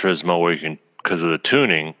Gran Turismo where you can, because of the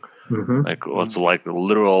tuning, like what's like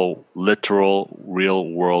literal real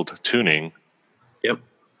world tuning. Yep.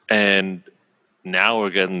 And now we're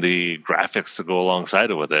getting the graphics to go alongside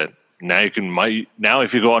it with it. Now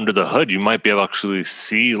if you go under the hood, you might be able to actually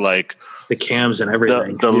see like the cams and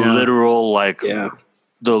everything. The literal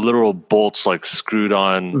the literal bolts like screwed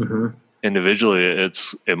on individually.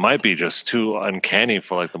 It might be just too uncanny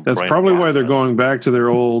for like the brain. That's probably why they're going back to their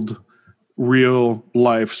old real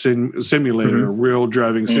life simulator, real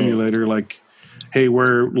driving simulator. Like, hey,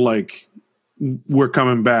 we're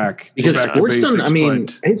coming back because sports done. I mean,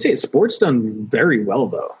 I'd say sports done very well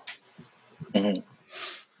though.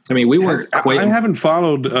 I mean, we weren't quite. I haven't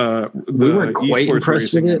followed. We weren't quite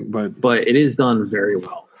impressed with it, but it is done very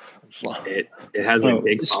well. It has a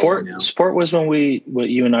big sport. Now. Sport was what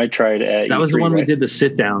you and I tried at. That was the one we did the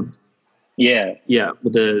sit down. Yeah,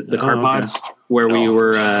 with the car pods where we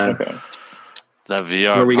were. That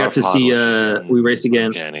VR where we got to see we raced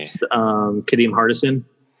against Kadeem Hardison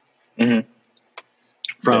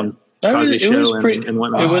from Cosby Show and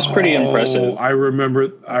whatnot. It was pretty impressive. I remember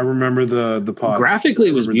the pod. Graphically,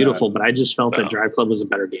 it was beautiful, but I just felt that Drive Club was a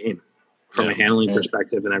better game from a handling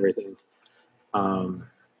perspective and everything.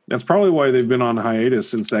 That's probably why they've been on hiatus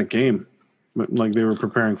since that game. Like they were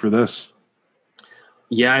preparing for this.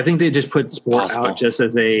 Yeah, I think they just put sport out just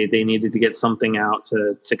as they needed to get something out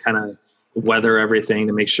to kind of weather everything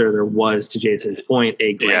to make sure there was, to Jason's point,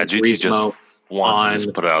 a Gran Turismo on to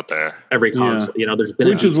put it out there. Every console. You know, there's been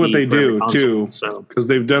which is what they do console, too, because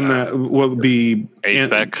they've done that. Well, the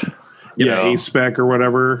A-Spec, A-Spec or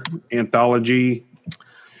whatever anthology.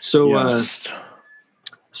 So let's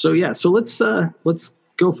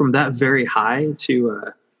go from that very high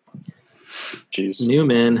to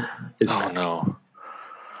Newman is back. No,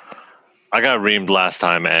 I got reamed last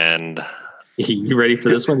time, and you ready for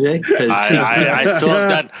this one, Jay?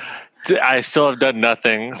 I still have done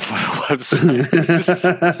nothing for the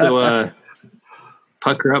website. So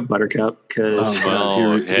pucker up, Buttercup, because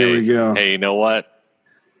here we go. Hey, you know what?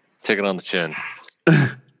 Take it on the chin.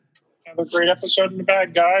 Another great episode in the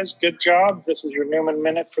bag, guys. Good job. This is your Newman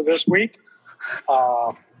Minute for this week.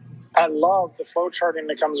 I love the flow charting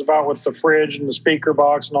that comes about with the fridge and the speaker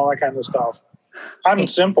box and all that kind of stuff. I'm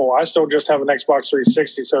simple. I still just have an Xbox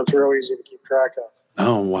 360, so it's real easy to keep track of.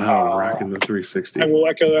 Oh, wow. Rocking the 360. I will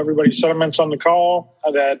echo everybody's sentiments on the call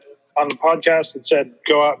that on the podcast that said,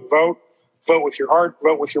 go out and vote. Vote with your heart.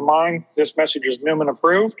 Vote with your mind. This message is Newman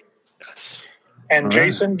approved. Yes. And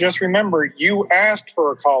Jason, just remember, you asked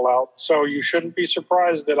for a call out, so you shouldn't be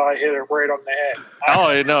surprised that I hit it right on the head.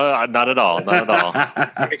 Oh, no, not at all. Not at all.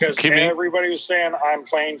 Because everybody was saying I'm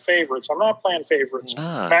playing favorites. I'm not playing favorites.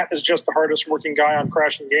 Matt is just the hardest working guy on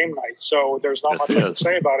Crashing Game Night, so there's not much I can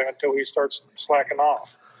say about it until he starts slacking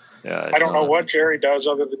off. Yeah, I don't know what Jerry does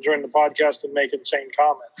other than join the podcast and make insane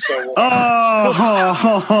comments. So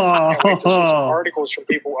I can't wait to see some articles from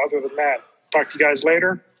people other than that. Talk to you guys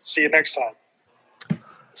later. See you next time.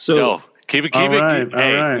 So Keep it. All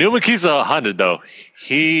right. Newman keeps 100 though.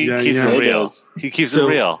 He keeps it real. He keeps it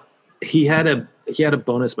real. He had a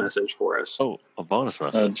bonus message for us. Oh, a bonus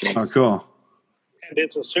message. Oh, cool. And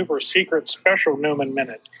it's a super secret special Newman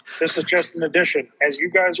Minute. This is just an addition. As you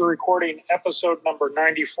guys are recording episode number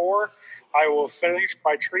 94, I will finish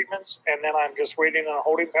my treatments, and then I'm just waiting on a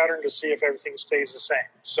holding pattern to see if everything stays the same.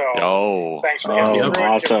 So thanks for getting through it.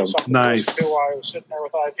 Awesome. Nice. I was sitting there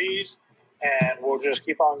with IVs, and we'll just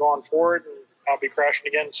keep on going forward, and I'll be crashing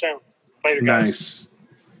again soon. Later, guys. Nice.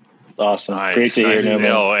 Awesome. Nice. Great to hear,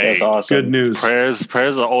 Newman. That's awesome. Good news.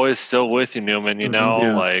 Prayers are always still with you, Newman. You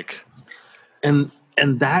know, like, and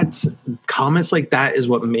that's comments like that is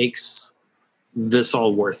what makes this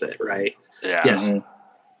all worth it, right? Yeah. Yes.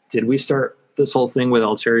 Did we start this whole thing with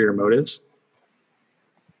ulterior motives?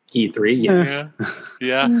 E3, yes.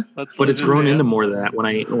 Yeah. But it's grown into more than that. When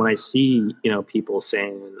I see, people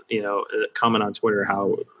saying, comment on Twitter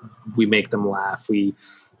how we make them laugh, we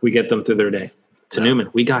get them through their day. To Newman,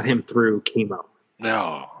 we got him through chemo.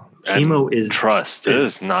 No. Chemo is trust. It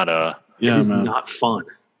is not not fun.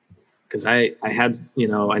 Because I had,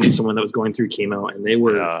 I knew someone that was going through chemo, and they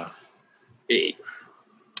were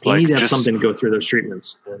you need to have something to go through those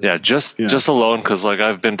treatments. Just alone, because like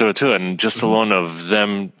I've been through it too, and just alone of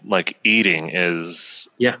them like eating is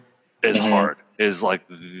hard. Is like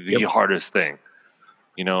the hardest thing,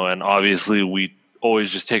 And obviously we always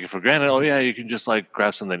just take it for granted. Oh yeah, you can just like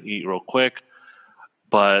grab something and eat real quick,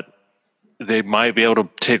 but they might be able to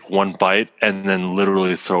take one bite and then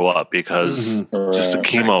literally throw up because just the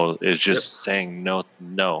chemo is just saying no.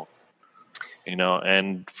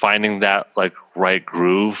 And finding that like right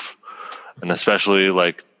groove, and especially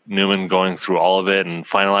like Newman going through all of it and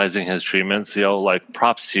finalizing his treatments, like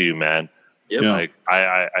props to you, man. Yep. Like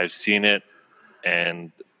I've seen it,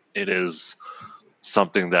 and it is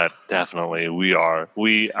something that definitely we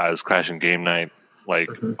as Crash and Game Night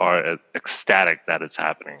are ecstatic that it's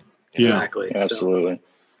happening. Exactly. Absolutely.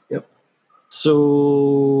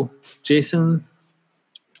 So Jason,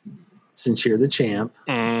 since you're the champ,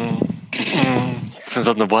 since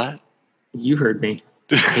I'm the what? You heard me.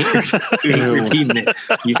 Ain't repeating it.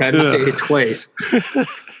 You've had to say it twice.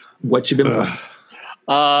 What you been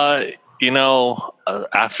playing?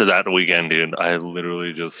 After that weekend, dude, I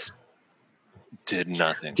literally just did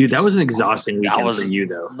nothing. Dude, that was an exhausting weekend for you,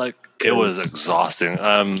 though. Like, it was exhausting.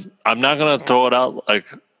 I'm not gonna throw it out. Like,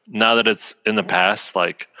 now that it's in the past,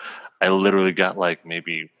 like, I literally got like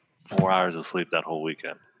maybe 4 hours of sleep that whole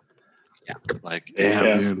weekend. Yeah. Like,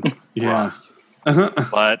 damn, dude. Yeah.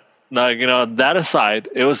 But no, that aside,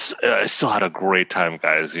 I still had a great time,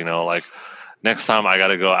 guys. Like next time I got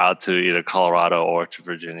to go out to either Colorado or to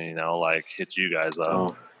Virginia, like hit you guys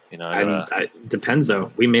up. It depends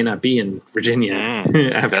though. We may not be in Virginia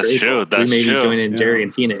after that's April. True. We may be joining Jerry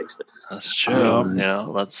in Phoenix. That's true.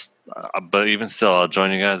 But even still, I'll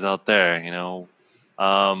join you guys out there.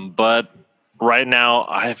 But right now,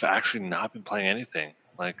 I've actually not been playing anything.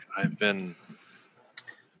 Like I've been.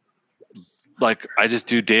 Like I just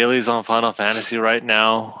do dailies on Final Fantasy right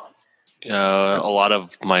now. A lot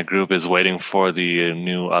of my group is waiting for the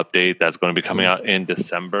new update that's going to be coming out in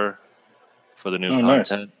December for the new content.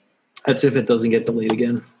 Nice. That's if it doesn't get delayed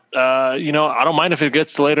again. I don't mind if it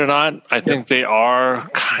gets delayed or not. I think they are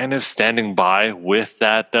kind of standing by with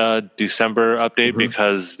that December update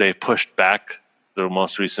because they pushed back the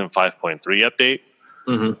most recent 5.3 update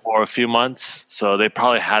for a few months. So they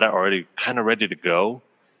probably had it already kind of ready to go.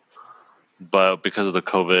 But because of the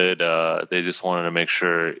COVID, they just wanted to make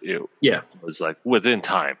sure it was like within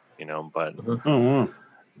time, But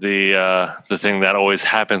the thing that always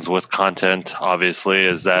happens with content, obviously,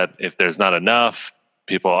 is that if there's not enough,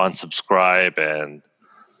 people unsubscribe and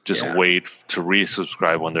just wait to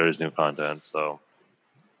resubscribe when there is new content. So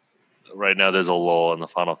right now there's a lull in the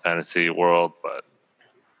Final Fantasy world, but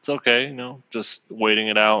it's okay, just waiting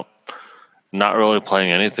it out. Not really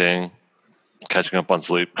playing anything, catching up on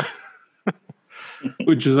sleep.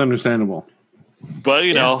 Which is understandable. But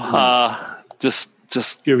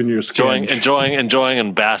just giving your enjoying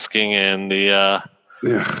and basking in the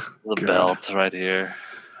belt right here.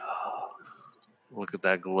 Look at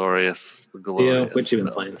that glorious. What you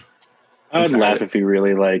been playing? I would laugh if you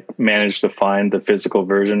really managed to find the physical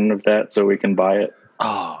version of that so we can buy it.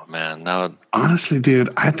 Oh man, that would honestly,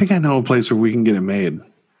 dude. I think I know a place where we can get it made.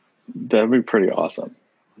 That'd be pretty awesome.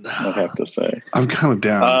 I have to say, I'm kind of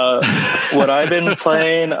down. What I've been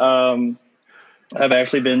playing, I've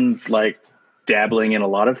actually been dabbling in a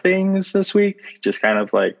lot of things this week, just kind of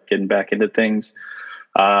getting back into things.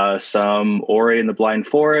 Some Ori and the Blind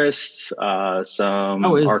Forest, some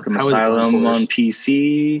Arkham Asylum on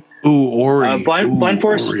PC. Ooh, Ori. Blind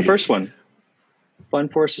Forest is the first one.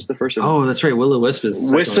 Blind Forest is the first one. Oh, that's right. Will-O-Wisp is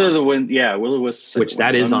the Wisp of the Wind. Yeah, Will-O-Wisp. Which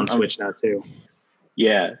that is on Switch now too.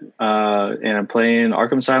 Yeah, and I'm playing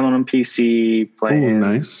Arkham Asylum on PC. Playing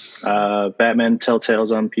nice. Batman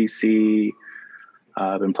Telltales on PC.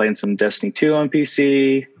 I've been playing some Destiny 2 on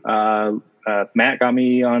PC. Matt got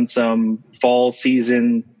me on some fall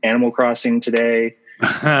season Animal Crossing today.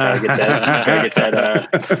 Gotta get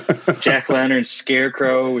that Jack Lantern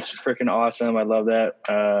Scarecrow, which is freaking awesome. I love that.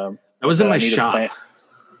 That was in my shop.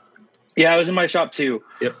 Yeah, I was in my shop too.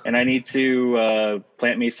 Yep. And I need to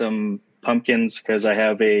plant me some pumpkins because I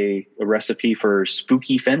have a recipe for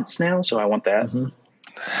spooky fence now, so I want that.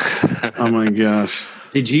 Oh my gosh!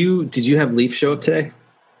 Did you have Leaf show up today?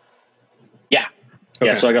 Yeah, okay.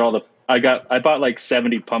 Yeah. So I got all the I bought like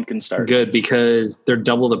 70 pumpkin starters. Good, because they're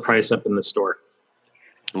double the price up in the store.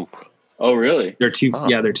 Ooh. Oh really? They're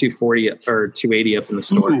they're 240 or 280 up in the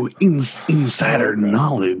store. Ooh, insider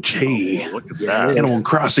knowledge. Hey, look at that. Animal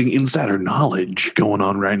Crossing insider knowledge going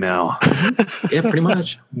on right now. Yeah, pretty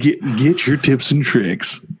much. Get your tips and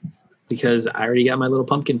tricks. Because I already got my little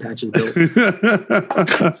pumpkin patches built.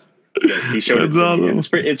 Yes, he showed it to me.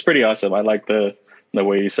 It's pretty awesome. I like the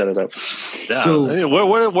way you set it up. Yeah. So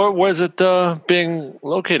where is it being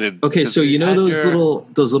located? Okay, so you know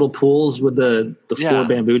those little pools with the 4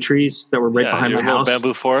 bamboo trees that were right behind my house?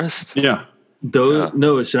 Bamboo forest? Yeah.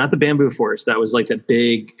 No, so not the bamboo forest. That was like that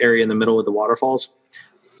big area in the middle with the waterfalls.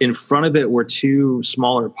 In front of it were 2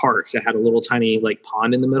 smaller parks that had a little tiny like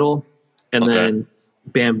pond in the middle, and then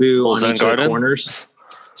bamboo on each of the corners.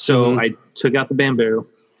 So I took out the bamboo,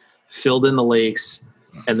 filled in the lakes,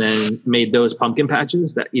 and then made those pumpkin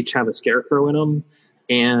patches that each have a scarecrow in them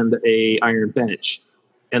and a iron bench.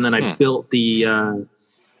 And then I built the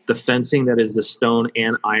fencing that is the stone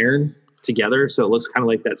and iron together, so it looks kind of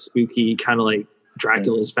like that spooky, kind of like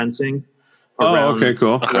Dracula's fencing around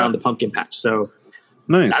the pumpkin patch. So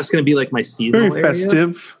nice. That's going to be like my seasonal very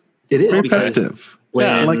festive. It is very festive.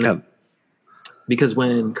 I like that. Because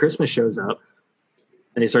when Christmas shows up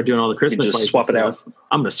and they start doing all the Christmas lights, swap it out.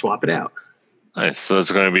 I'm going to swap it out. Nice. So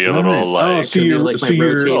it's going to be a little like so you're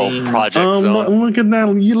rotating project. Look at that!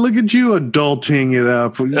 Look at you adulting it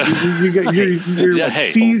up.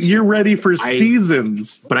 You're ready for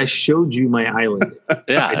seasons. But I showed you my island.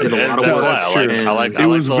 Yeah, I did a lot of work. That's true. I it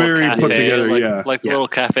was very put together. Like little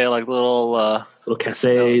cafe, like little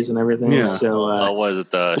cafes and everything. Yeah. So what is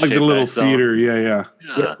it? Like the little theater. Yeah.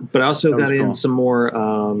 But I also got in some more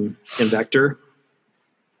Invector.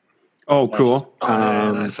 Oh, cool.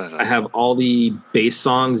 Nice. I have all the bass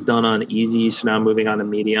songs done on easy, so now I'm moving on to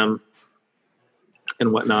medium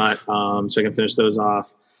and whatnot, so I can finish those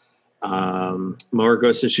off. More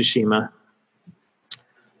Ghost of Tsushima.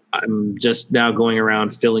 I'm just now going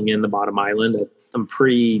around filling in the bottom island. I'm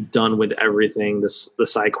pretty done with everything, the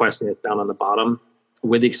side questing that's down on the bottom,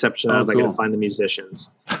 with the exception of I got to find the musicians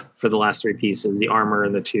for the last 3 pieces, the armor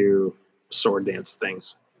and the 2 sword dance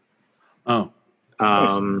things. Oh.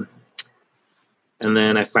 Nice. And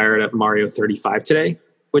then I fired up Mario 35 today,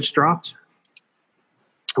 which dropped,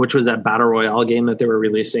 which was that Battle Royale game that they were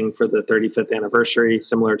releasing for the 35th anniversary,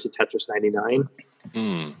 similar to Tetris 99.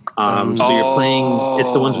 So you're playing,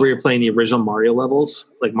 it's the ones where you're playing the original Mario levels,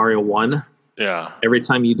 like Mario 1. Yeah. Every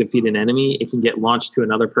time you defeat an enemy, it can get launched to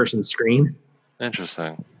another person's screen.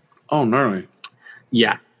 Interesting. Oh, gnarly.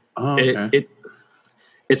 Yeah. Oh, okay.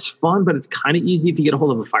 It's fun, but it's kind of easy if you get a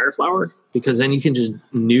hold of a Fire Flower, because then you can just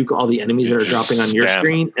nuke all the enemies that are dropping on your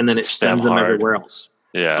screen, and then it sends them everywhere else.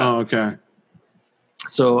 Yeah. Oh, okay.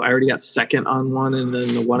 So I already got second on one, and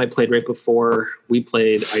then the one I played right before we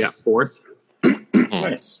played, I got fourth.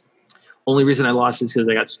 Nice. Only reason I lost is because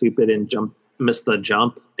I got stupid and missed the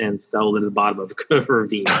jump and fell to the bottom of a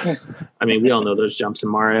ravine. I mean, we all know those jumps in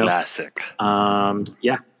Mario. Classic.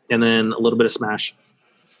 Yeah. And then a little bit of Smash.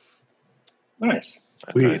 Nice.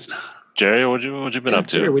 Nice. Jerry, what you been up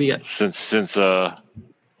to? Jerry, what do you got? Since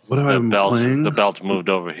what have I been playing? The belt moved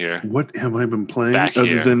over here. What have I been playing Back other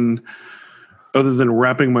here. than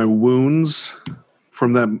wrapping my wounds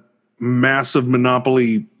from that massive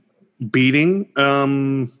Monopoly beating?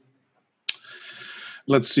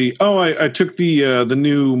 Let's see. Oh, I took the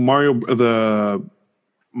new Mario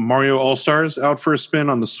All Stars out for a spin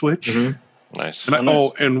on the Switch. Mm-hmm. Nice. And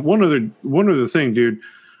and one other thing, dude.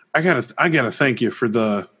 I gotta thank you for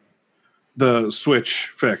the Switch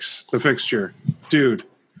fixture, dude.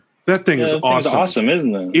 That thing is awesome. It's awesome,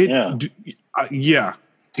 isn't it? Yeah,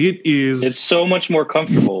 it is. It's so much more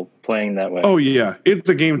comfortable playing that way. Oh yeah, it's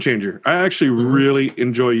a game changer. I actually really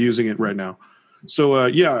enjoy using it right now. So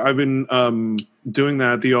I've been doing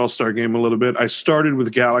that, the All-Star game, a little bit. I started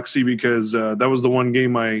with Galaxy because that was the one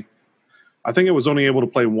game I I think I was only able to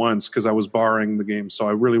play once because I was borrowing the game, so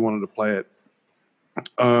I really wanted to play it.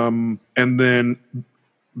 And then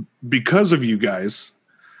because of you guys,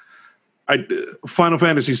 Final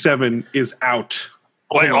Fantasy VII is out.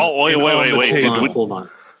 Wait. Hold on.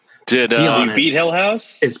 Did you beat Hell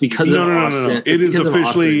House? It's because of Austin. No. It is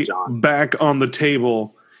officially back on the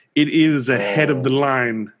table. It is ahead of the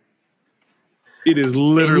line. It is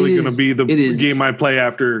literally going to be the game I play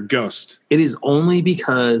after Ghost. It is only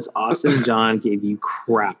because Austin and John gave you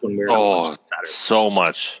crap when we were on Saturday. So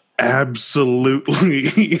much.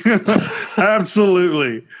 Absolutely.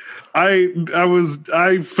 Absolutely.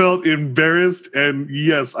 I felt embarrassed, and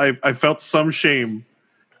yes, I felt some shame.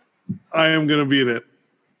 I am going to beat it.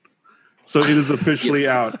 So it is officially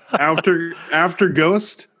out. After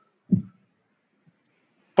Ghost,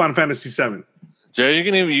 Final Fantasy VII. Jerry, you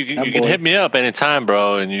can hit me up anytime,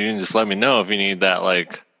 bro, and you can just let me know if you need that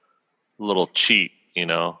like little cheat, you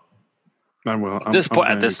know. I will. At this point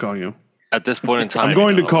in time, I'm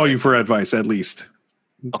going to call you for advice at least.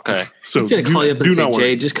 Okay. So he's gonna call you up and say,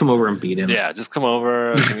 Jay, just come over and beat him. Yeah, just come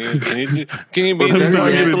over. Can you beat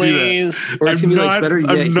him, please? I'm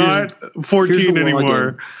not 14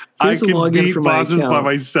 anymore. I can beat bosses by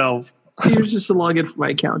myself. Here's just a login for my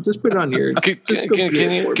account. Just put it on yours. Can you just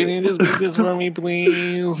beat this for me,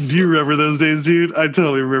 please? Do you remember those days, dude? I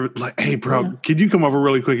totally remember. Like, hey, bro, can you come over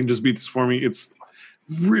really quick and just beat this for me? It's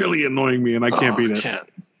really annoying me, and I can't beat it.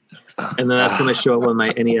 And then that's when I show up on my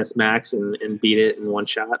NES Max and beat it in one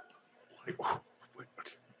shot.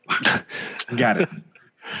 Got it.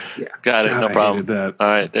 Yeah. Got it. No problem. All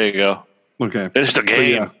right, there you go. Okay. Finish the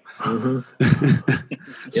game.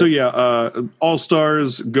 So All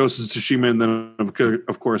Stars, Ghost of Tsushima, and then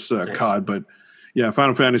of course COD. But yeah,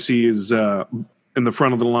 Final Fantasy is in the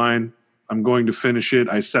front of the line. I'm going to finish it.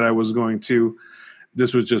 I said I was going to.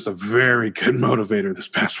 This was just a very good motivator this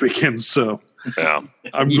past weekend. So yeah,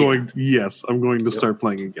 I'm going to start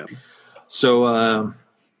playing again. So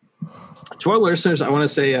to our listeners, I want to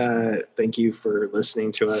say thank you for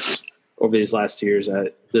listening to us over these last 2 years.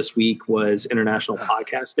 This week was International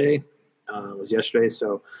Podcast Day. It was yesterday.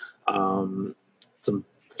 So some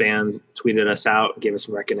fans tweeted us out, gave us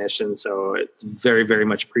some recognition. So it's very, very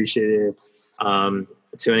much appreciated.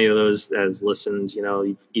 To any of those that has listened, you know,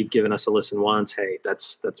 you've given us a listen once. Hey,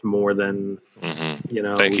 that's more than, you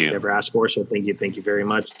know, we've ever asked for. So thank you very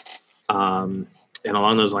much. And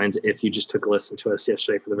along those lines, if you just took a listen to us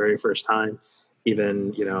yesterday for the very first time,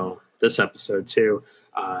 even, you know, this episode too,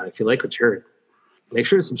 if you like what you heard, make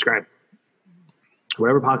sure to subscribe.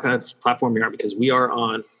 Whatever podcast platform you're on, because we are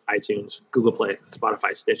on iTunes, Google Play,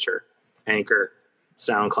 Spotify, Stitcher, Anchor,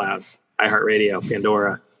 SoundCloud, iHeartRadio,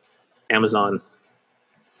 Pandora, Amazon.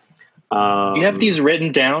 You have these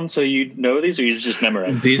written down so you know these, or you just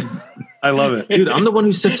memorize? I love it, dude. I'm the one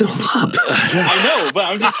who sets it all up. I know, but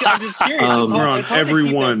I'm just curious. We're on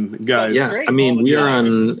every one, guys. Yeah, I mean, we are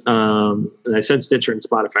on. I said Stitcher and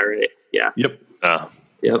Spotify, right? Yeah. Yep.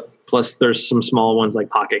 Yep. Plus, there's some small ones like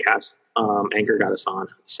Pocket Cast. Anchor got us on,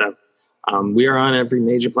 so we are on every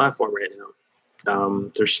major platform right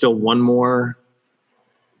now. There's still one more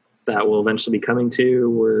that will eventually be coming to.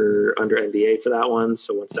 We're under NDA for that one,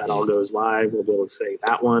 so once that all goes live, we'll be able to say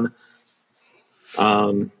that one.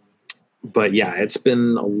 But yeah, it's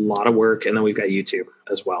been a lot of work, and then we've got YouTube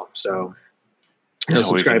as well. So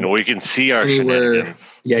subscribe. We can see our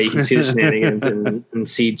shenanigans. Yeah, you can see the shenanigans and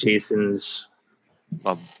see Jason's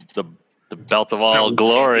the belt of all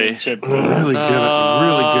glory. Really good belt.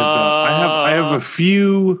 I have a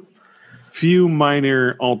few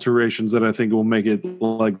minor alterations that I think will make it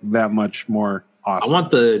like that much more awesome. I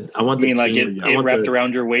want the you mean like it wrapped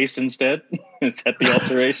around your waist instead? Is that the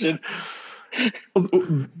alteration?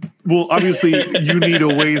 Well, obviously you need a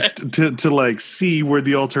waist to like see where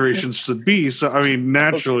the alterations should be. So I mean,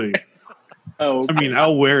 naturally. Okay. I mean,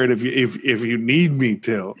 I'll wear it if you need me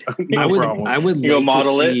to. Problem. I would go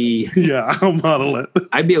model it. Yeah, I'll model it.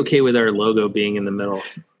 I'd be okay with our logo being in the middle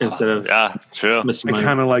instead of true. Mr. I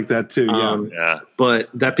kind of like that too. Yeah. But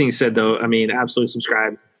that being said, though, I mean, absolutely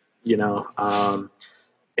subscribe. You know,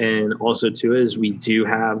 and also too is we do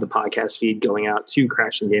have the podcast feed going out to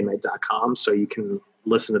crashinggamenight.com, so you can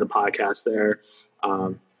listen to the podcast there.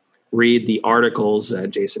 Read the articles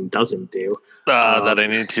that Jason doesn't do. That I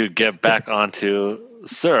need to get back onto.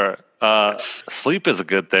 Sir, sleep is a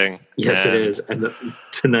good thing. Yes, it is. And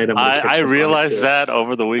tonight I realized that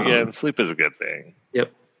over the weekend. Sleep is a good thing.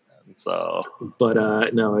 Yep. And so,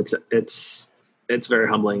 but no, it's very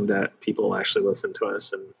humbling that people actually listen to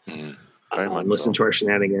us and listen to our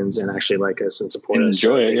shenanigans and actually like us and support us.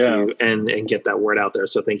 Enjoy it, and get that word out there.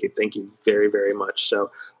 So thank you very, very much.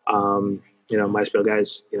 So, you know, MySpace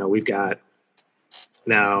guys, you know, we've got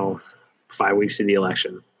now 5 weeks to the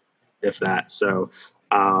election, if that. So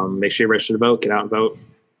make sure you register to vote. Get out and vote.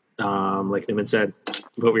 Like Newman said,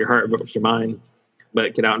 vote with your heart, vote with your mind,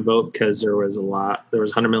 but get out and vote, because there was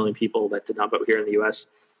 100 million people that did not vote here in the U.S.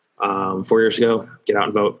 4 years ago. Get out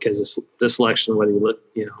and vote, because this election, whether you look,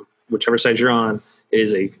 whichever side you're on, it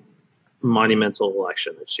is a monumental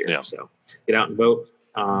election this year. Yeah. So get out and vote.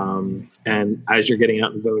 And as you're getting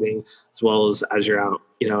out and voting, as well as you're out,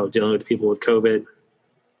 dealing with people with COVID,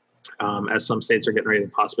 as some states are getting ready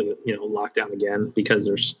to possibly, lock down again because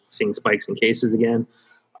they're seeing spikes in cases again.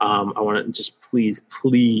 I want to just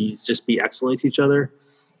please just be excellent to each other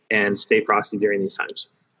and stay frosty during these times.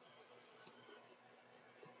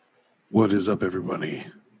 What is up, everybody?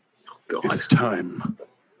 Oh, God. It's time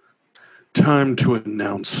to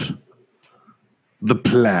announce the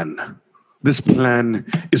plan. This plan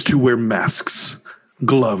is to wear masks,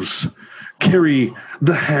 gloves, carry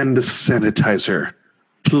the hand sanitizer.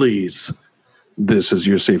 Please, this is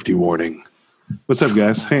your safety warning. What's up,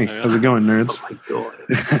 guys? Hey, how's it going, nerds? Oh my God.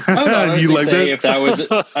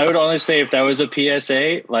 I would honestly say if that was a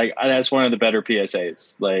PSA, like that's one of the better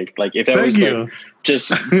PSAs. Like if that was like just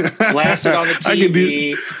blasted on the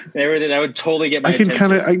TV and everything, that would totally get my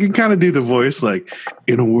attention. I can kind of do the voice, like,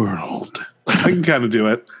 in a world. I can kind of do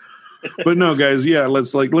it. But no, guys, yeah,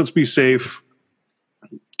 let's be safe.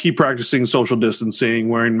 Keep practicing social distancing,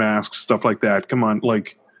 wearing masks, stuff like that. Come on,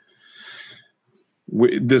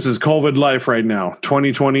 this is COVID life right now.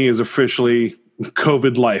 2020 is officially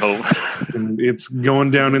COVID life. And it's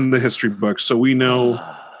going down in the history books. So we know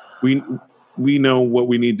what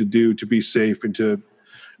we need to do to be safe and to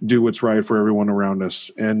do what's right for everyone around us.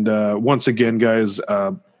 And once again, guys,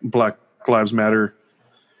 Black Lives Matter.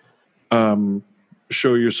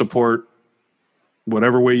 Show your support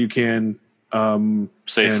whatever way you can,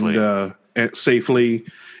 safely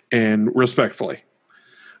and respectfully.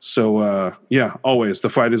 So always, the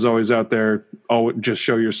fight is always out there. Just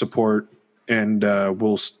show your support, and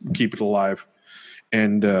we'll keep it alive,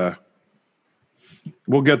 and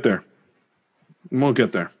we'll get there.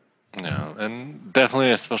 Yeah, and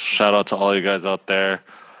definitely a special shout out to all you guys out there.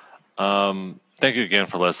 Thank you again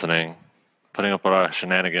for listening, putting up with our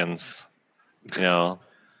shenanigans.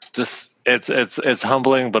 Just it's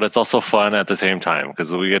humbling, but it's also fun at the same time,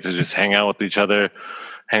 because we get to just hang out with each other,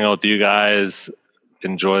 hang out with you guys,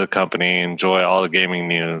 enjoy the company, enjoy all the gaming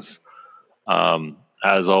news.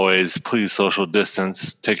 As always, please social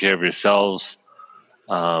distance, take care of yourselves.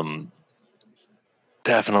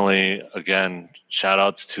 Definitely, again, shout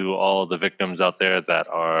outs to all the victims out there that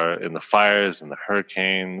are in the fires and the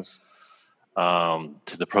hurricanes,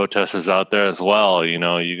 to the protesters out there as well.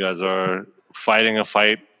 You guys are fighting a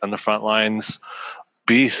fight on the front lines.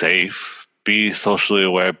 Be safe, be socially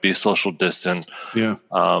aware, be social distant. Yeah.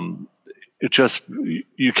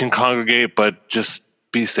 You can congregate, but just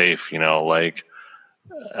be safe.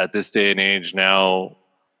 At this day and age now,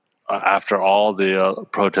 after all the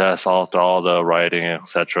protests, after all the rioting,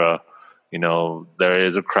 etc., there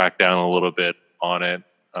is a crackdown a little bit on it.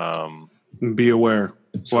 Be aware.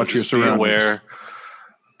 So watch your surroundings. Be aware.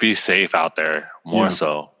 Be safe out there, more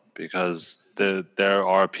so, because there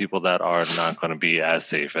are people that are not going to be as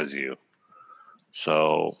safe as you.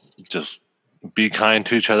 So just be kind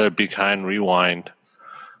to each other, be kind, rewind,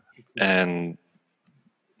 and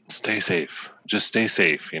stay safe. Just stay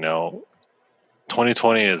safe.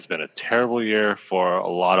 2020 has been a terrible year for a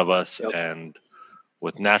lot of us, and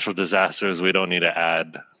with natural disasters, we don't need to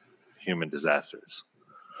add human disasters.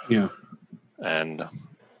 Yeah. And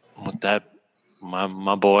with that, my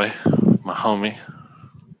boy, my homie.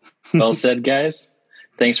 Well said, guys.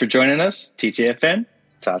 Thanks for joining us. TTFN.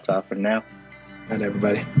 Ta-ta for now. And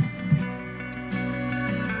everybody.